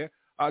you over there.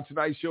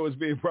 Tonight's show is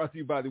being brought to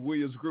you by the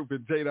Williams Group and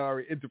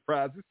Jadari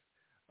Enterprises.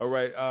 All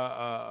right,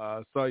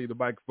 saw you the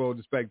microphone.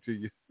 Just back to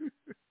you.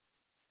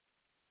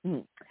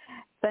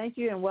 Thank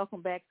you, and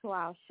welcome back to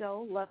our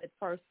show, Love at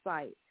First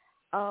Sight.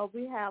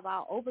 We have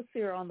our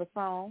overseer on the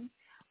phone,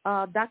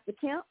 Dr.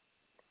 Kemp.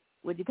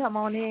 Would you come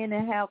on in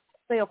and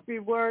say a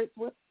few words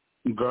with?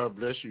 God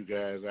bless you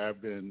guys.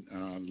 I've been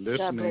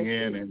listening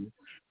in, and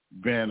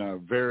been a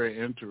very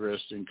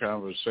interesting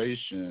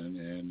conversation,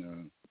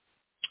 and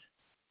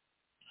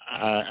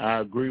I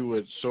agree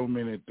with so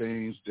many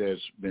things that's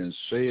been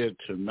said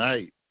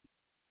tonight.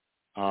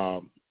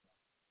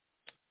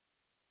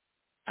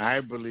 I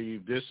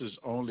believe this is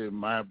only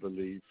my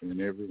belief, and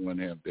everyone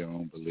have their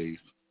own belief.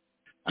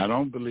 I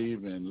don't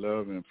believe in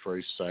love at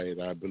first sight.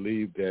 I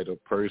believe that a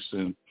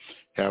person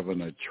have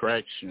an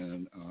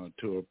attraction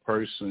to a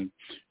person,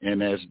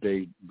 and as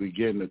they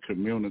begin to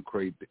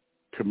communicate,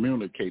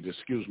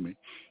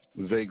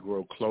 they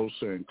grow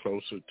closer and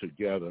closer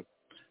together.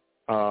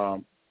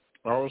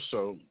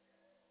 Also,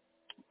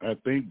 I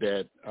think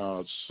that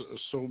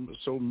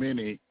so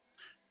many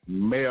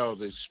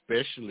males,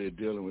 especially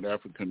dealing with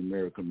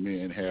African-American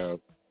men, have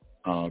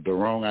the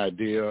wrong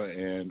idea,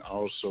 and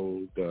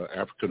also the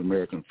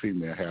African-American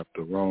female have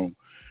the wrong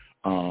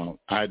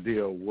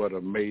idea of what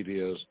a mate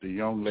is. The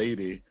young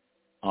lady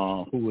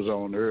who was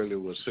on earlier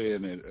was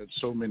saying that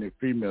so many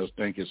females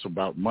think it's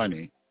about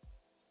money,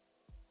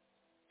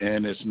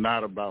 and it's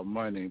not about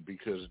money,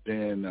 because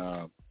then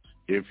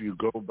if you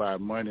go by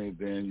money,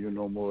 then you're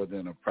no more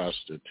than a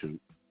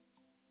prostitute.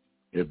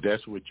 If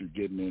that's what you're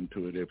getting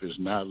into it, if it's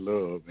not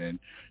love and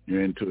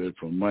you're into it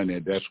for money,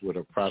 that's what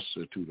a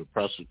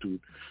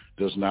prostitute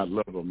does not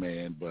love a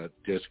man, but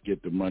just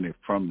get the money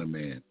from the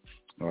man.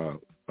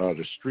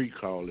 The street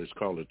call is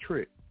called a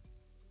trick.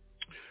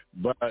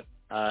 But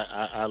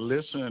I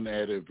listen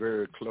at it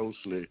very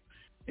closely,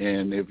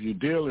 and if you're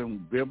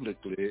dealing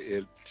biblically,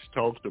 it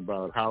talks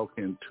about how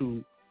can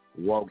two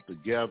walk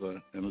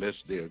together unless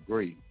they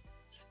agree.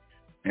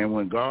 And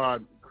when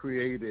God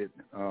created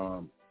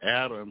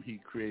Adam, he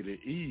created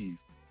Eve.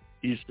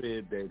 He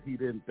said that he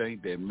didn't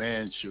think that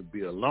man should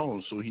be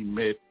alone, so he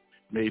made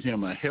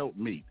him a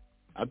helpmeet.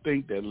 I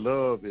think that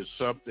love is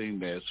something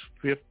that's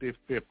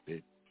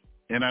 50-50.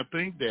 And I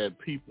think that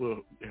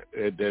people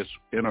that's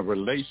in a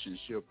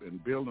relationship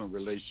and building a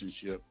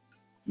relationship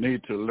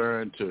need to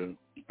learn to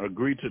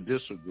agree to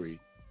disagree.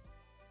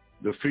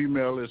 The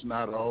female is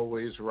not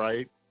always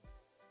right,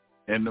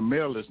 and the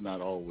male is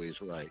not always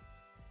right.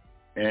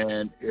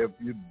 And if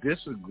you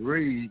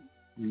disagree,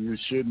 you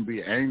shouldn't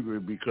be angry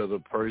because a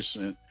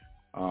person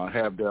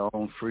have their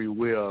own free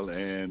will,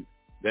 and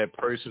that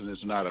person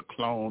is not a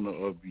clone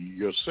of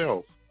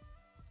yourself.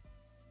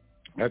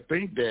 I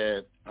think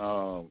that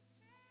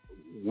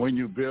when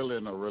you build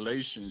in a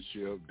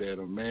relationship, that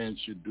a man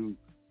should do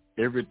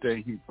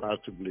everything he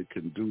possibly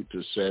can do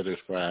to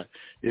satisfy.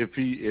 If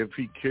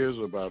he cares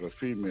about a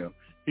female,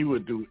 he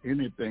would do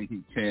anything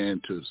he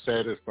can to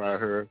satisfy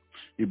her.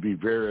 He'd be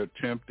very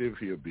attentive.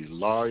 He'll be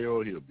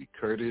loyal. He'll be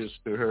courteous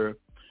to her.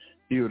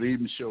 He would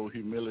even show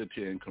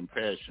humility and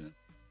compassion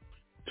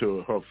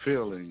to her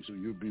feelings.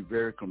 You'd be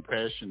very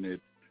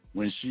compassionate.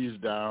 When she's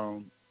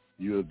down,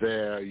 you're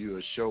there. You're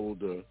a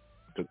shoulder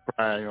to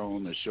cry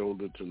on, a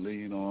shoulder to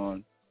lean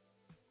on.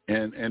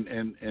 And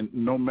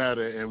no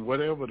matter, and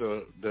whatever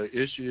the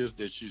issue is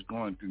that she's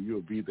going through,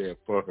 you'll be there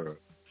for her.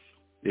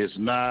 It's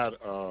not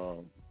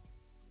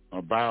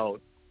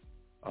about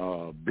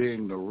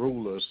being the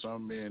ruler.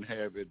 Some men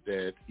have it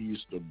that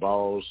he's the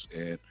boss,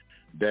 and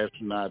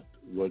that's not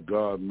what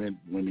God meant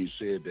when he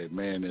said that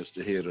man is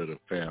the head of the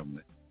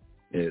family.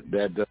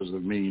 That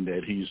doesn't mean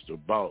that he's the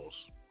boss.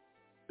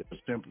 That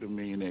simply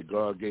means that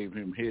God gave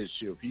him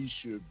headship. He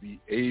should be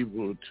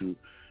able to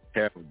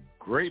have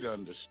great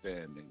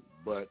understanding,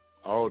 but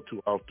all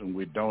too often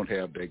we don't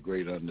have that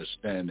great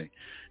understanding.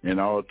 And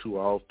all too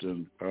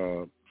often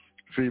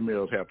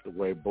females have to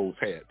wear both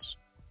hats.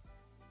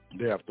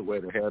 They have to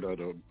wear the hat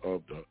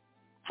of the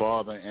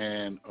father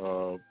and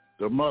of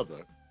the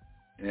mother.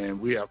 And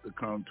we have to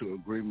come to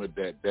agreement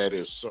that that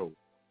is so.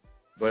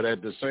 But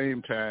at the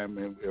same time,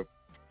 if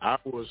I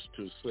was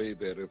to say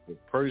that if a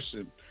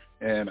person,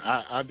 and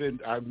I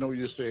know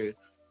you said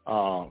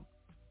a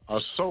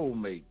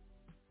soulmate.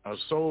 A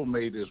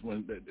soulmate is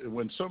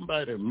when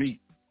somebody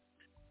meet,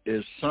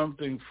 is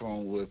something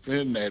from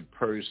within that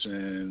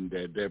person,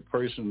 that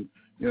person,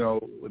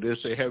 they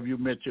say, have you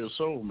met your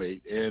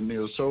soulmate? And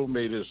your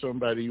soulmate is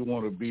somebody you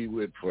want to be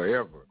with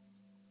forever.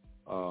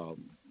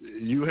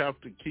 You have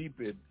to keep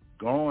it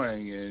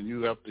going, and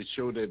you have to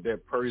show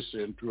that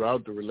person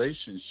throughout the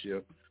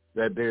relationship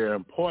that they're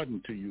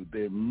important to you.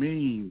 They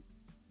mean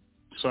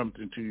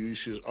something to you. You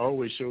should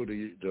always show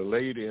the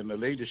lady, and the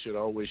lady should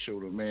always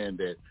show the man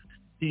that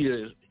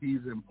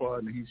he's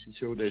important. He should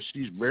show that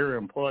she's very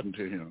important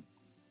to him.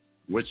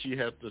 What she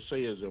has to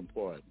say is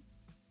important.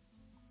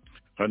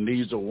 Her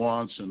needs,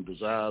 wants, and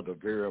desires are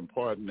very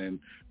important, and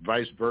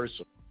vice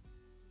versa.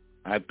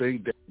 I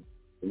think that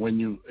when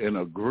you in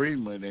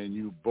agreement and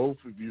you both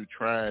of you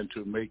trying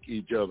to make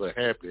each other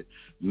happy,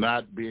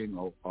 not being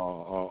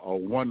a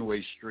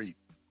one-way street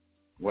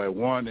where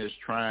one is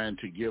trying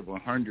to give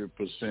 100%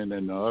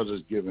 and the other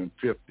is giving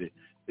 50%,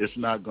 it's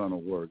not going to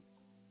work.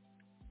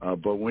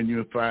 But when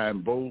you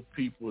find both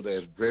people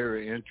that's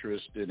very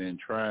interested in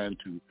trying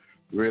to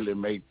really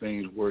make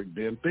things work,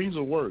 then things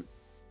will work.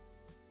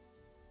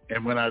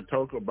 And when I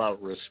talk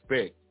about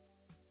respect,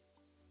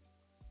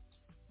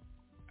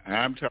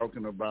 I'm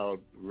talking about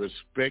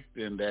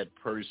respecting that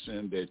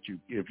person that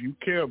if you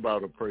care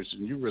about a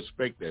person, you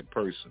respect that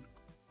person.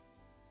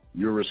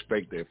 You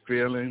respect their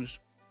feelings.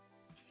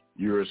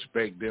 You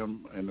respect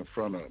them in the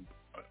front of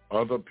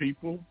other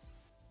people.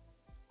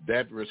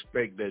 That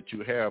respect that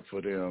you have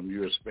for them,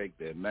 you respect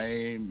their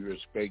name, you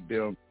respect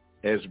them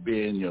as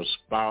being your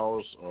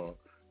spouse or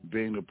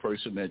being the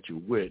person that you're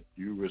with.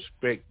 You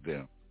respect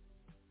them.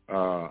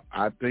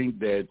 I think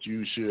that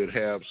you should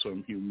have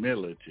some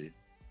humility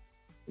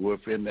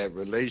within that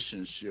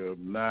relationship,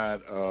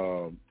 not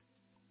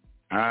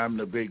I'm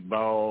the big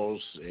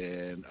boss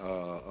and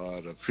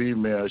the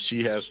female,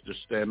 she has to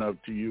stand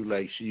up to you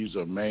like she's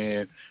a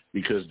man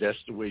because that's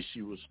the way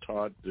she was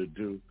taught to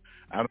do.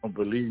 I don't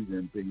believe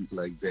in things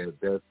like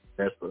that.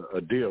 That's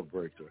a deal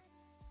breaker.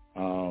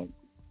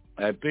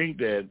 I think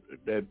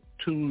that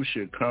two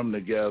should come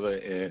together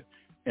and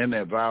in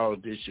their vows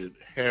they should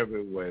have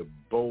it where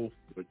both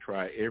would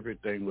try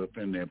everything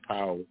within their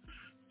power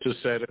to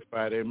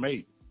satisfy their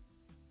mate.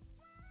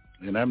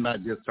 And I'm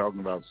not just talking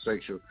about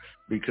sexual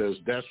because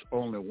that's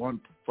only one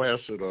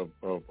facet of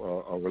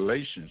a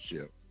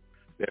relationship.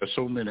 There are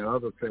so many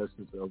other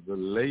facets of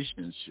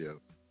relationship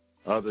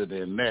other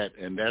than that,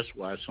 and that's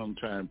why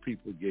sometimes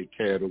people get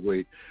carried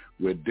away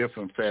with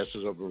different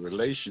facets of a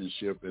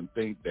relationship and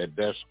think that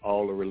that's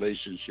all a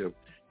relationship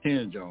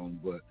hinge on.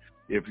 But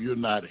if you're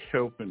not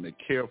helping to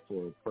care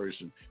for a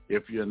person,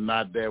 if you're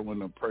not there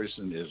when a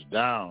person is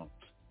down,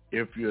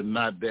 if you're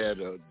not there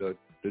to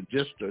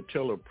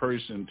tell a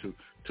person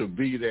to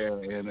be there,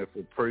 and if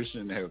a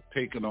person has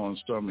taken on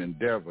some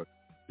endeavor,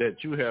 that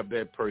you have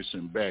that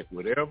person back.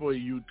 Whatever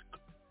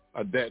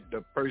that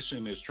the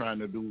person is trying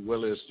to do,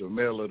 whether it's the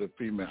male or the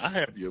female, I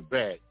have your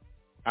back.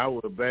 I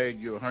will bag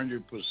you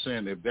 100%.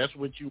 If that's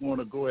what you want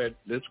to go at,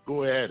 let's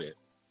go at it.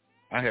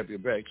 I have your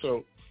back.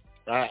 So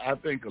I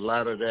think a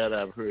lot of that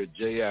I've heard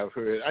Jay,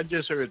 I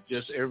just heard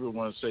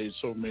everyone say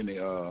so many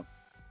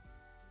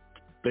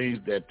things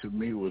that to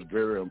me was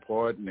very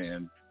important,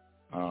 and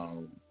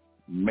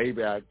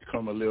maybe I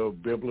come a little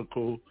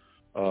biblical.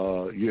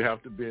 You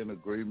have to be in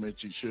agreement.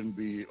 You shouldn't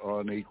be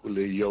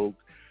unequally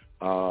yoked.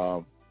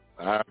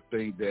 I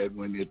think that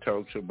when it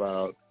talks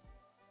about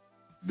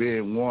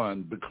being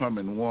one,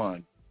 becoming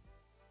one,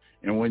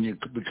 and when you're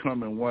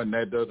becoming one,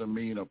 that doesn't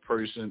mean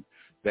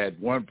that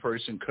one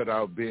person cut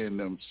out being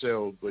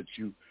themselves, but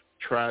you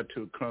try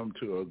to come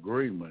to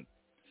agreement.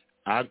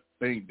 I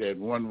think that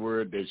one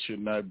word that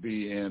should not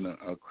be in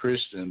a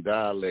Christian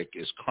dialect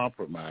is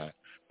compromise,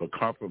 but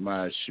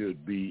compromise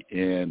should be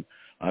in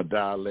a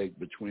dialect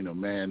between a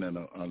man and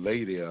a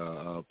lady,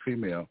 a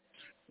female,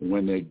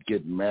 when they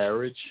get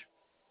married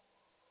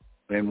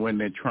and when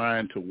they're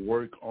trying to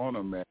work on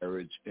a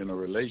marriage in a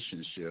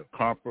relationship.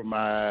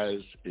 Compromise,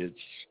 it's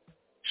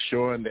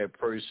showing that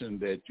person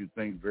that you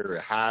think very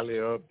highly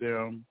of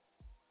them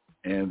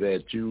and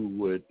that you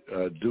would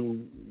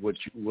do what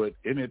you would,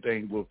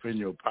 anything within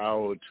your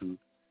power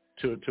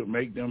to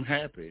make them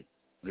happy,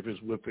 if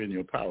it's within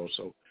your power.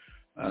 So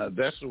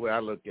that's the way I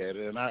look at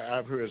it. And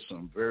I've heard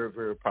some very,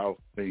 very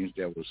powerful things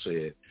that were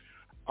said.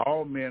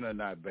 All men are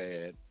not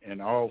bad,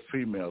 and all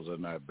females are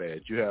not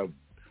bad. You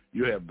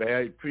have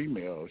bad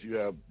females. You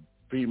have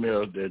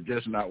females that are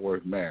just not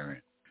worth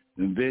marrying.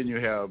 And then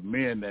you have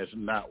men that's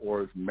not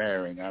worth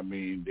marrying. I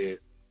mean,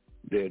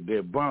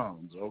 they're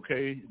bums,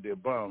 okay? They're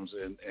bums,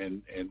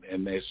 and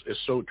it's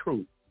so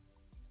true.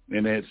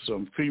 And there's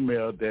some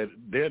female that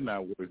they're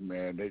not worth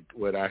marrying.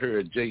 What I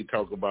heard Jay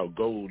talk about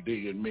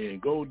gold-digging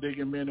men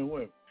and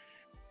women.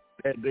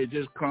 That they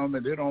just come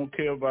and they don't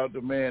care about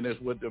the man as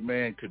what the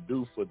man could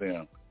do for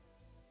them.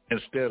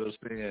 Instead of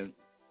saying,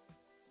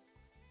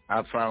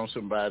 I found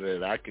somebody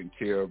that I can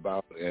care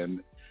about,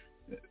 and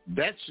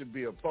that should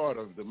be a part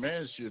of the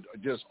man should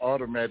just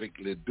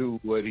automatically do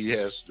what he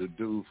has to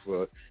do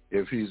for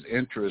if he's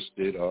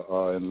interested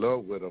or in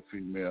love with a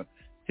female.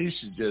 He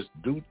should just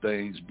do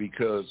things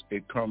because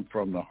it comes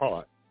from the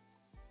heart.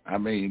 I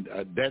mean,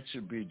 that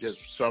should be just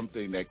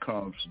something that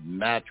comes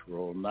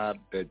natural, not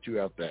that you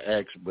have to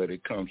ask, but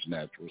it comes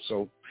natural.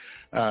 So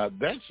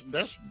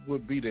that's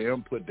would be the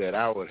input that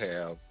I would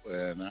have.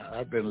 And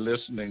I've been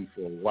listening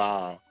for a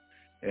while,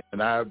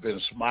 and I've been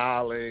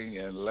smiling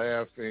and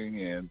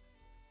laughing, and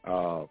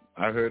I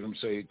heard him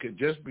say,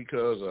 just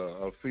because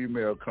a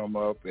female come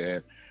up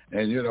and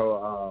you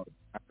know,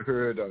 I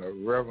heard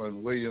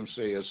Reverend Williams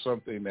say it's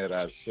something that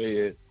I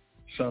said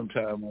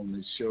sometime on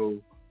this show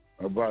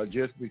about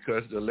just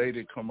because the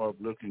lady come up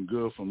looking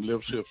good from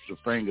lip tips to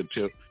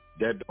fingertips,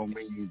 that don't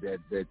mean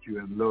that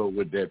you're in love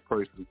with that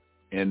person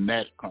in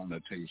that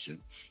connotation.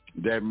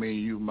 That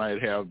means you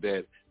might have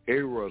that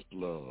eros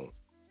love.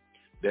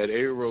 That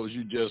eros,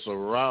 you just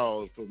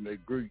aroused from the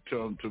Greek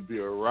term to be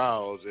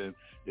aroused, and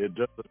it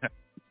doesn't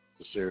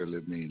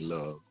necessarily mean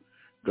love.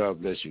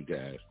 God bless you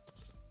guys.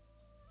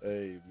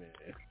 Amen.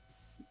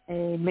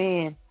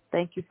 Amen.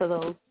 Thank you for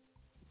those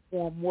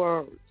warm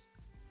words.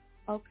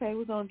 Okay,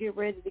 we're going to get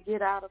ready to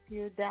get out of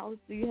here. Dallas,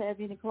 do you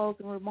have any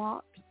closing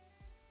remarks?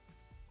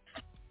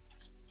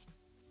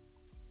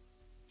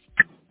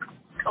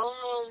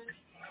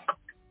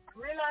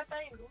 Really, I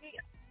think we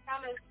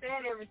kind of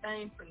said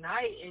everything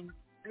tonight, and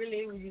really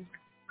it was just,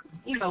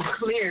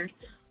 clear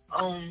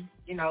on,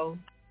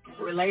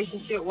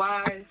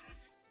 relationship-wise.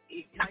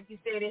 Like you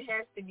said, it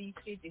has to be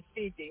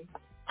 50-50.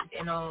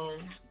 And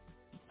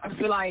I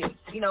feel like,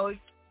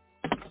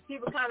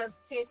 people kind of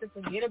tend to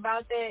forget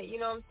about that, you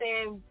know what I'm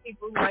saying?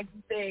 People, like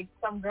you said,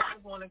 some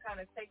girls want to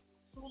kind of take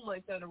too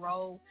much of the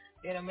role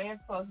that a man's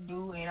supposed to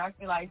do, and I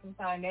feel like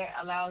sometimes that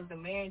allows the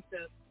man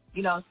to,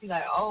 see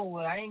like, oh,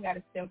 well, I ain't got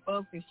to step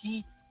up because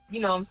she, you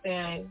know what I'm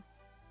saying,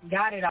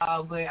 got it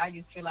all, but I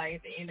just feel like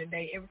at the end of the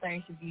day,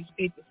 everything should be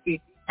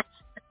 50-50.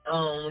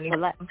 When it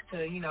comes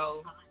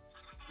to,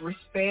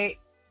 respect,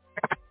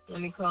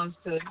 when it comes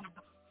to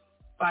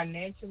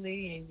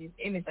financially and just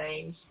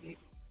anything,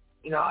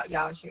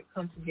 y'all should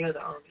come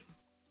together on it.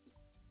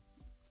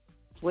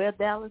 Well,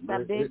 Dallas, I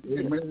beg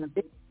you,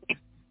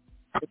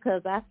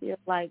 because I feel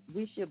like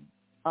we should,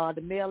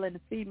 the male and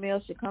the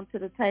female should come to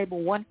the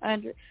table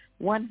 100,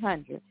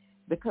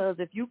 because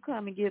if you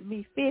come and give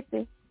me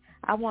 50,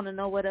 I want to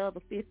know where the other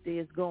 50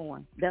 is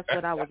going. That's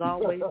what I was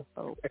always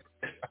told.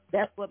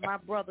 That's what my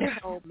brother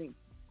told me.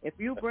 If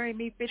you bring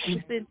me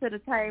 50% to the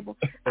table,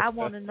 I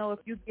want to know if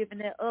you're giving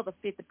that other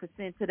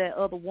 50% to that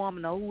other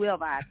woman or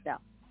whoever I tell.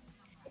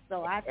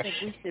 So I think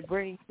we should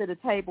bring to the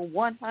table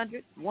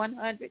 100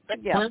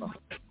 together.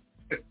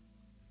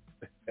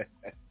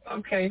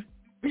 Okay.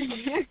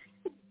 We're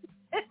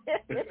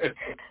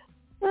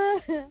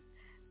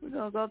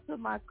going to go to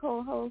my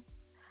co-host,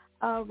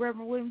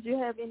 Reverend Williams. Do you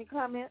have any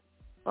comments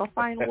or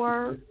final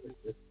words?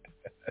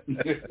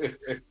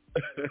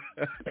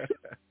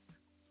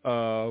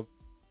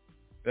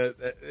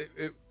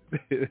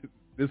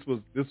 This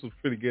was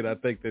pretty good. I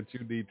think that you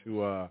need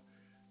to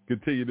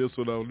continue this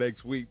one on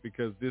next week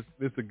because this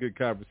is a good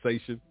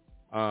conversation.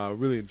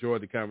 Really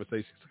enjoyed the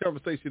conversation. It's a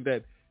conversation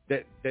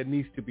that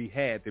needs to be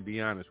had, to be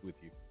honest with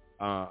you.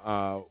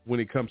 When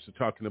it comes to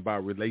talking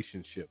about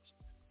relationships,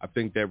 I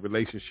think that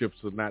relationships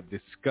are not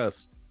discussed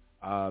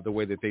the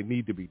way that they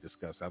need to be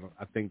discussed.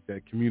 I think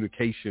that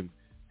communication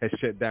has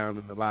shut down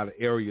in a lot of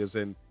areas,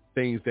 and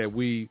things that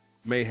we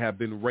may have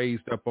been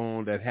raised up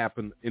on that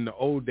happened in the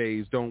old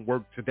days don't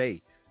work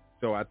today.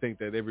 So I think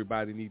that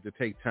everybody needs to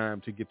take time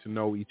to get to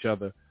know each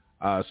other,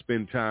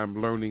 spend time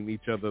learning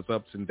each other's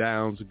ups and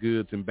downs,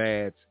 goods and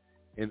bads,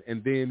 and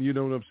then, you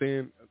know what I'm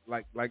saying?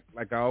 Like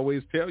I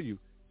always tell you,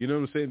 you know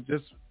what I'm saying?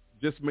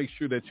 Just make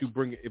sure that you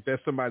bring, if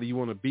that's somebody you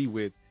want to be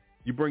with,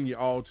 you bring you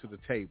all to the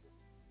table.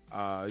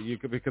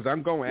 Because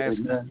I'm going to ask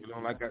you,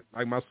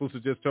 like my sister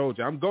just told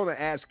you, I'm going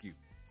to ask you.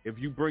 If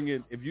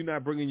you're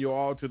not bringing your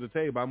all to the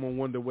table, I'm going to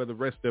wonder where the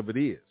rest of it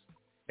is.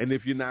 And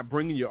if you're not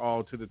bringing your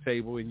all to the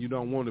table and you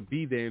don't want to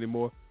be there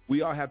anymore,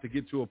 we all have to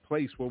get to a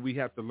place where we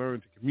have to learn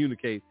to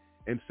communicate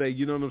and say,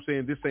 you know what I'm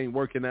saying, this ain't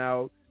working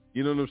out.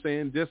 You know what I'm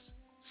saying? Just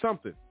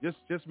something.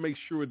 Just make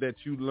sure that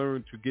you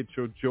learn to get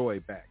your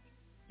joy back.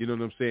 You know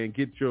what I'm saying?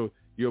 Get your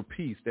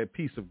peace, that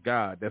peace of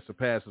God that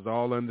surpasses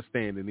all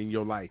understanding in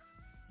your life.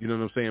 You know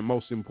what I'm saying?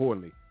 Most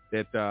importantly,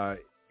 that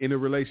in a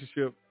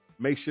relationship,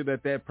 make sure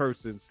that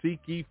person seek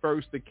ye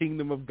first the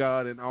kingdom of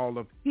God and all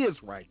of his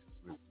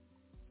righteousness,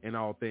 and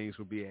all things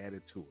will be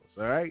added to us.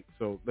 All right?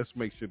 So let's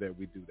make sure that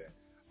we do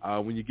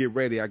that. When you get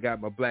ready, I got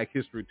my Black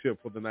History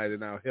tip for the night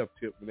and our health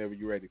tip whenever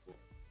you're ready for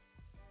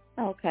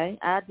it. Okay.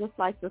 I'd just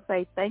like to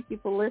say thank you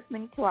for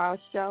listening to our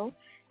show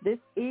this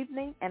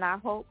evening, and I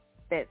hope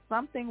that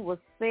something was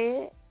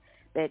said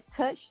that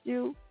touched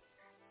you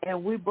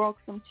and we broke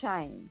some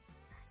chains.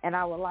 And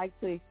I would like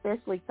to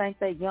especially thank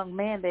that young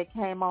man that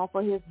came on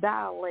for his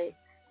dialect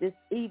this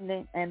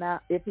evening. And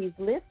if he's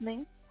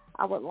listening,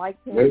 I would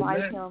like to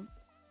invite him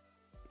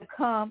to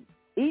come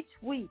each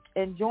week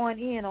and join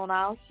in on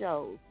our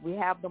shows. We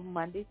have them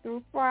Monday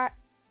through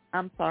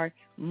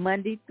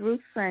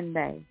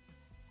Sunday.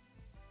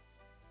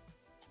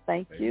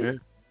 Thank you.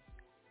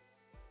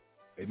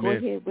 Amen. Go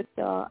ahead with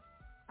our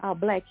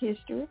Black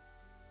History.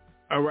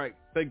 All right.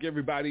 Thank you,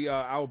 everybody.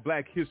 Our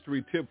Black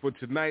History tip for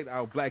tonight.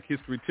 Our Black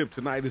History tip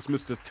tonight is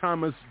Mr.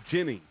 Thomas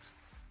Jennings.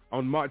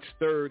 On March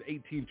 3rd,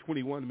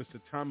 1821, Mr.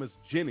 Thomas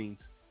Jennings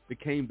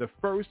became the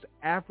first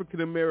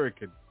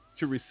African-American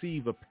to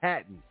receive a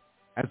patent.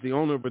 As the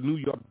owner of a New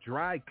York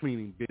dry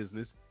cleaning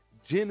business,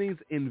 Jennings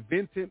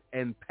invented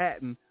and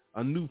patented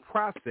a new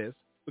process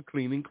for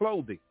cleaning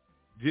clothing.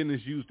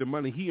 Jennings used the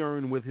money he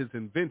earned with his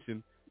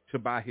invention to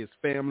buy his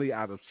family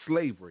out of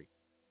slavery.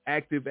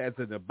 Active as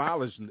an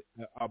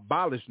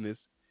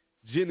abolitionist,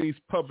 Jennings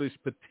published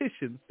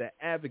petitions that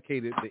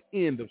advocated the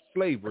end of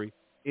slavery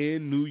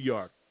in New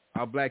York.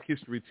 Our Black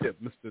History tip,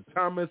 Mr.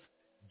 Thomas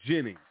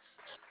Jennings.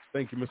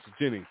 Thank you, Mr.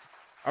 Jennings.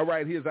 All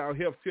right, here's our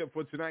health tip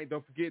for tonight.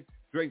 Don't forget,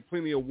 drink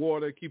plenty of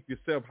water. Keep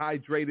yourself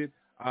hydrated.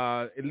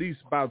 At least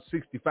about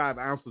 65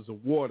 ounces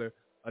of water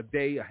a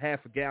day, a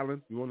half a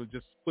gallon. You want to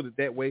just put it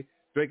that way.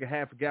 Drink a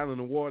half a gallon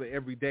of water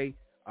every day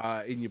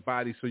in your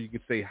body so you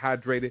can stay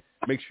hydrated.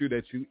 Make sure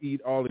that you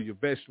eat all of your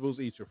vegetables,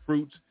 eat your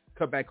fruits,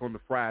 cut back on the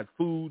fried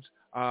foods.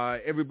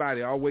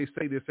 Everybody, I always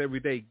say this every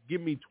day.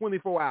 Give me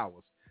 24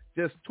 hours.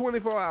 Just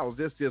 24 hours.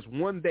 That's just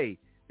one day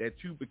that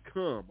you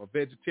become a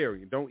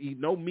vegetarian. Don't eat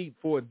no meat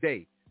for a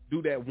day.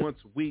 Do that once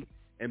a week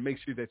and make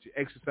sure that you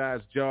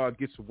exercise, jog,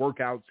 get some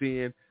workouts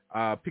in,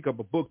 pick up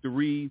a book to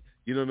read,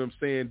 you know what I'm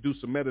saying, do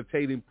some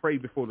meditating, pray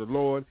before the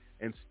Lord,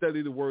 and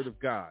study the Word of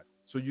God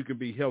so you can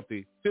be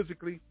healthy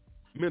physically,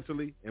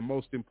 mentally, and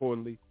most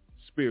importantly,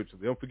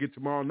 spiritually. Don't forget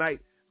tomorrow night,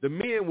 the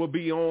men will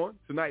be on.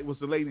 Tonight was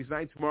the ladies'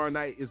 night. Tomorrow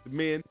night is the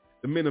men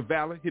of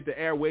valor. Hit the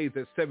airwaves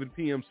at 7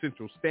 p.m.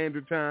 Central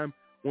Standard Time.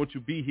 Won't you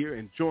be here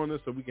and join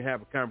us so we can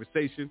have a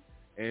conversation?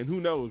 And who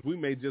knows, we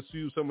may just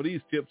use some of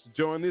these tips to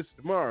join this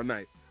tomorrow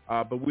night.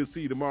 But we'll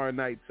see you tomorrow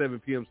night, 7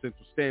 p.m.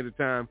 Central Standard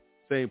Time.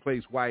 Same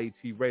place, YAT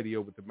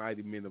Radio with the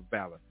Mighty Men of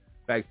Valor.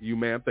 Back to you,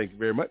 ma'am. Thank you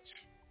very much.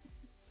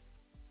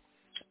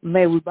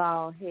 May we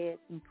bow our heads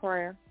in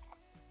prayer.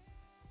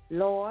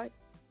 Lord,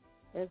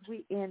 as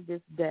we end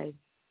this day,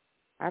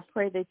 I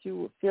pray that you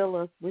will fill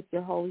us with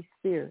your Holy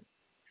Spirit.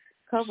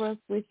 Cover us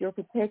with your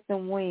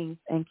protecting wings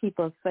and keep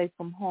us safe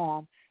from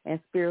harm and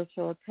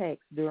spiritual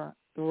attacks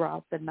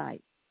throughout the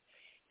night.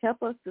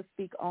 Help us to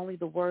speak only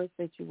the words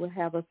that you will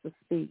have us to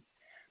speak.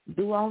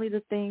 Do only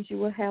the things you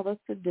will have us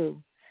to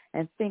do,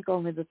 and think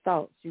only the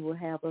thoughts you will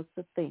have us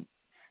to think,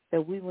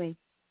 that we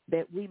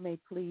may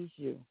please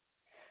you.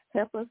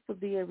 Help us to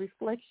be a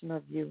reflection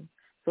of you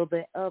so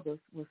that others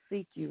will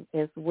seek you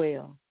as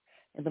well.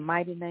 In the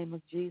mighty name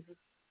of Jesus,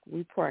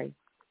 we pray.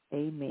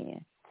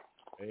 Amen.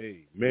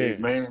 Amen.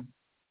 Amen.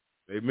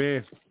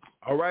 Amen.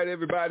 All right,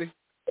 everybody.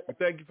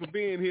 Thank you for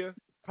being here.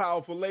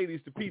 Powerful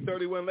ladies, the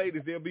P31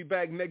 ladies. They'll be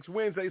back next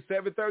Wednesday,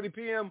 7:30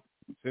 p.m.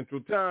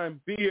 Central Time.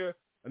 Be here.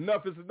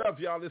 Enough is enough,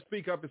 y'all. Let's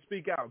speak up and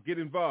speak out. Get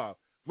involved.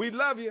 We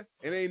love you,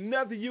 and ain't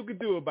nothing you can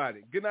do about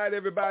it. Good night,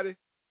 everybody.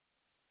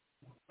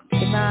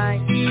 Good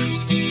night.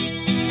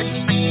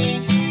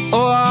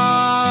 Oh,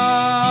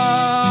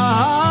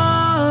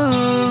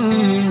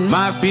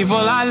 my people,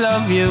 I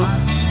love you.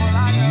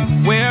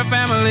 We're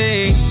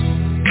family.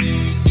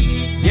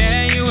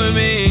 Yeah, you and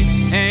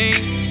me. Hey,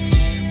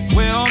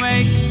 we'll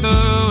make it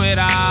through it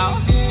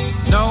all.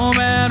 No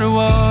matter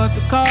what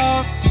the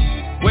cost,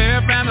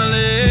 we're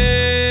family.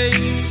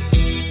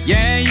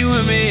 Yeah, you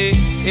and me.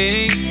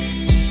 Hey,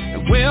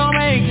 and we'll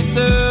make it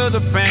through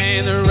the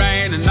pain, the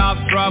rain, and all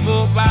the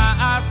trouble by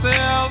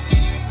ourselves.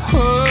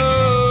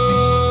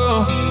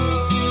 Oh,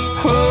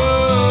 oh,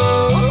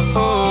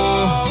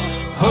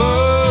 oh, oh.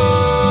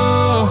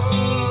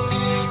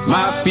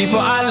 My people,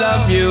 I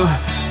love you.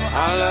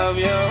 I love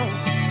you.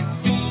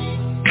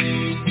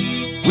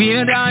 We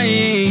are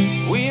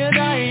dying. We are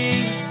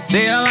dying.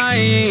 They are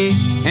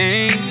lying.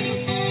 Hey.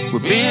 We're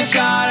being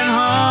shot and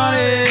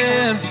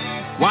haunted.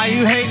 Why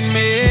you hating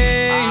me?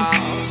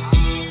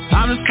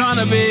 I'm just trying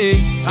to be.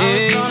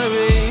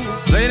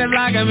 Great as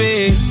I can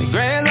be.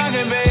 Great as I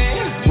can be.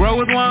 Grow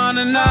with one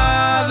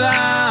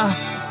another.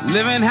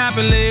 Living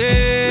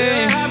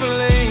happily.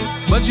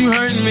 But you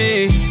hurting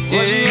me.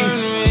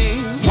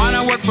 Why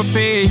not work for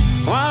peace?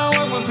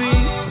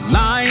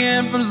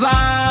 Lion from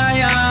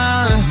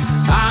Zion.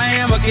 I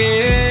am a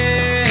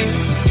king.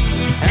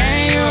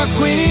 And you're a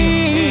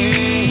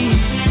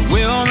queen.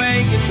 We'll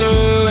make it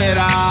through it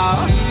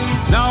all.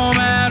 No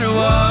matter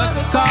what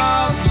the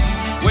cost.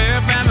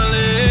 We're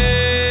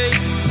family.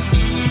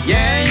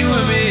 Yeah, you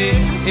and me.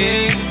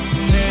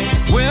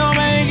 We'll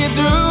make it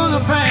through the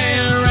pain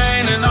and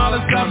rain and all the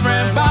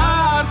suffering by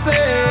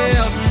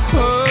ourselves.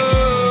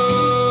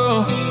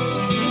 Oh,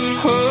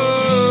 oh,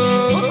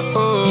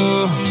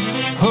 oh,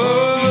 oh.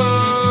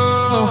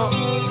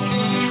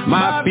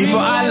 My people,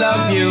 I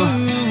love you.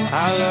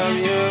 I love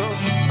you.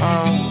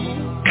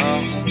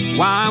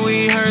 Why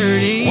we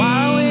hurting?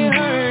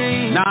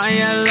 Now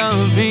you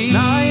love me.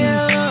 Now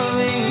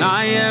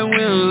you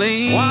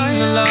willing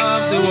to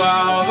love through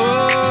all. Oh.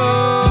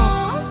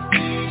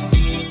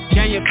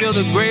 Can you feel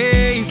the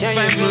grace,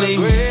 family?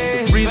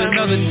 Breathe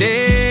another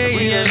day.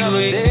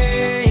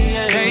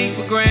 Take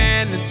for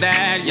granted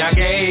that y'all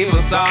gave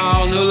us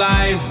all new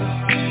life.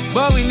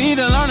 But we need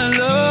to learn to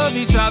love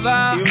each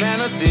other.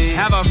 Humanity.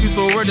 Have a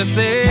peaceful word to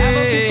say.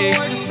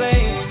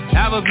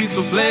 Have a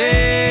peaceful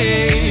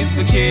place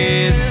for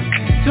kids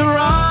to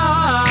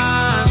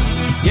run.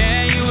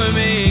 Yeah, you and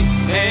me.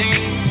 Hey,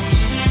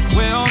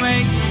 we'll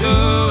make it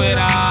through it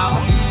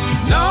all.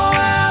 No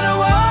matter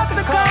what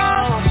the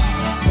cost,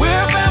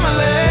 we're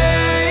family.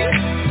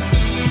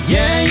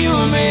 Yeah, you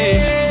and me.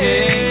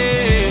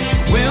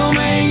 Hey, we'll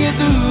make it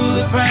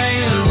through the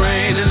pain and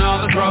rain and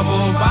all the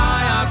trouble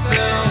by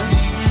ourselves.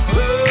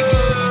 Ooh.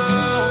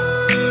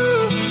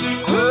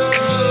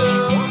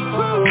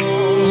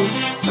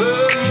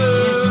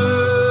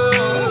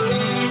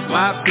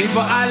 my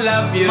people, I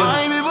love you.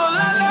 My people,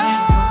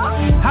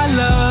 I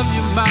love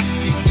you, my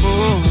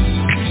people.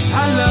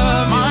 I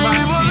love you,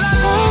 my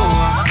people.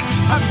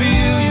 I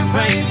feel your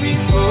pain,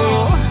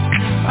 people.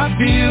 I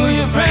feel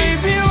your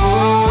pain,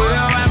 people. We're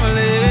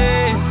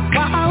family.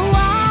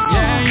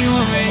 Yeah, you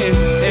and me.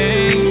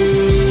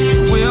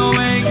 Hey. We'll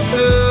make it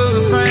through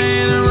the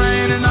pain and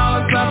rain and all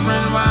the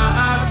suffering while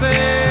I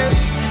say,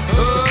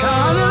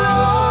 time to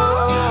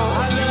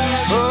love,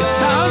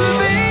 time to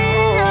be,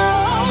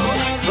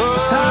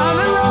 time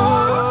to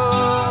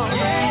love.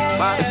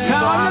 It's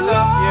time to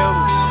love you.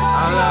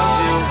 I love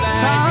you.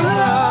 Time to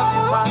love.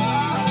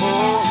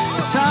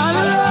 It's time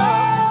to love.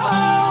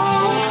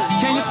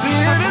 Can you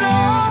feel it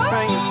all?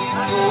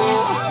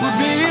 We're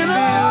being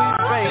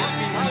loved.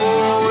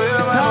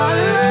 It's time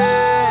to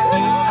love.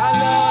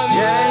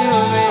 Yeah, you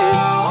and me.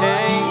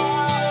 Hey.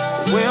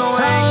 We'll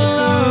make it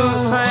through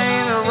the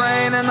pain and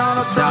rain and all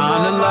the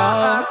time to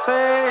love.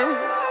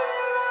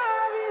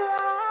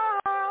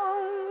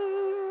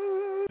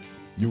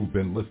 You've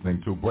been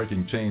listening to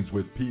Breaking Chains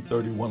with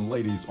P31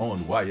 Ladies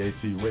on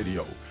YAT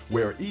Radio,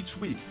 where each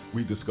week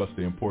we discuss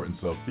the importance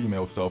of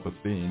female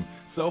self-esteem,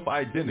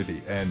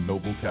 self-identity, and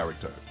noble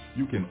character.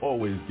 You can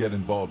always get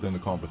involved in the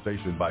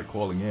conversation by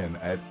calling in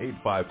at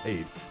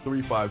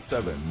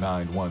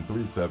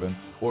 858-357-9137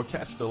 or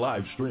catch the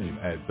live stream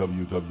at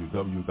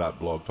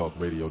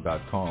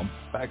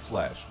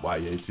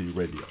www.blogtalkradio.com/YAT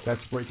Radio.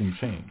 That's Breaking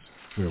Chains,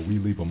 where we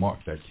leave a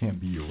mark that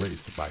can't be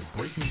erased by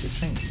breaking the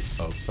chains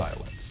of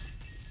silence.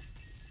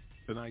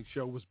 Tonight's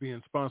show was being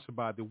sponsored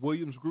by the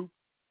Williams Group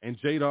and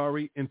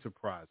Jadari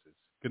Enterprises.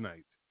 Good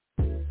night.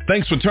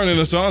 Thanks for turning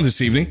us on this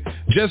evening.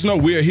 Just know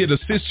we are here to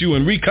assist you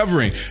in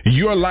recovering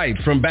your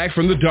light from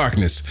the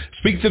darkness.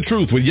 Speak the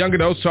truth with Young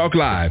Adults Talk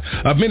Live,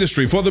 a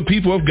ministry for the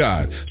people of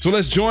God. So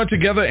let's join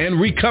together and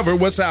recover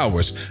what's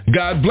ours.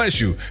 God bless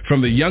you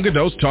from the Young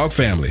Adults Talk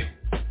family.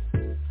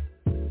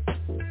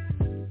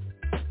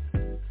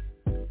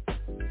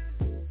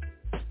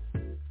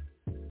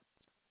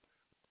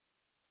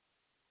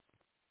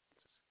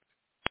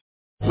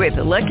 With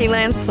the Lucky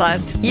Land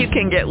Slots, you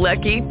can get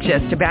lucky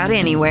just about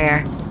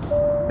anywhere.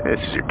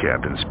 This is your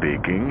captain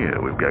speaking.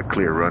 We've got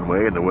clear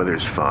runway and the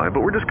weather's fine,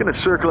 but we're just going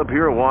to circle up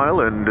here a while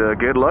and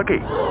get lucky.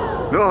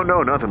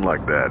 No, nothing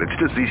like that. It's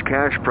just these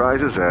cash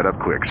prizes add up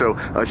quick. So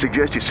I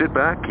suggest you sit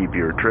back, keep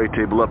your tray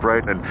table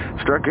upright, and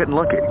start getting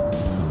lucky.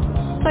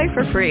 Play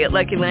for free at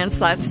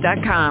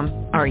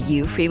LuckyLandSlots.com. Are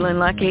you feeling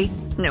lucky?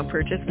 No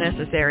purchase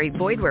necessary.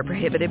 Void where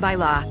prohibited by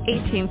law.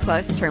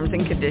 18+ terms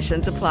and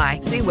conditions apply.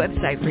 See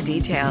website for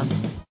details.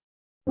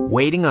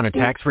 Waiting on a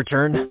tax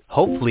return?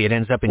 Hopefully it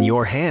ends up in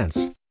your hands.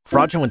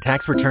 Fraudulent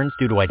tax returns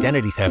due to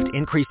identity theft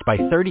increased by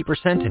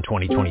 30% in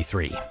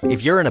 2023.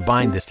 If you're in a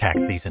bind this tax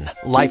season,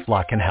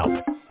 LifeLock can help.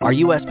 Our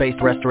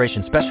U.S.-based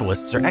restoration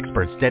specialists are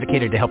experts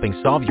dedicated to helping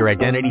solve your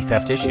identity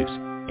theft issues.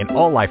 And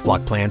all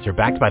LifeLock plans are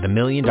backed by the $1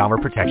 Million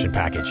Protection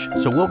Package.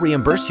 So we'll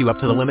reimburse you up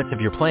to the limits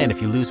of your plan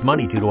if you lose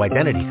money due to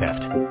identity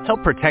theft.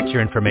 Help protect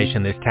your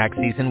information this tax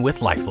season with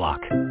LifeLock.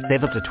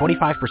 Save up to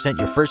 25%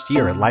 your first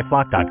year at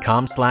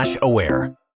LifeLock.com/aware.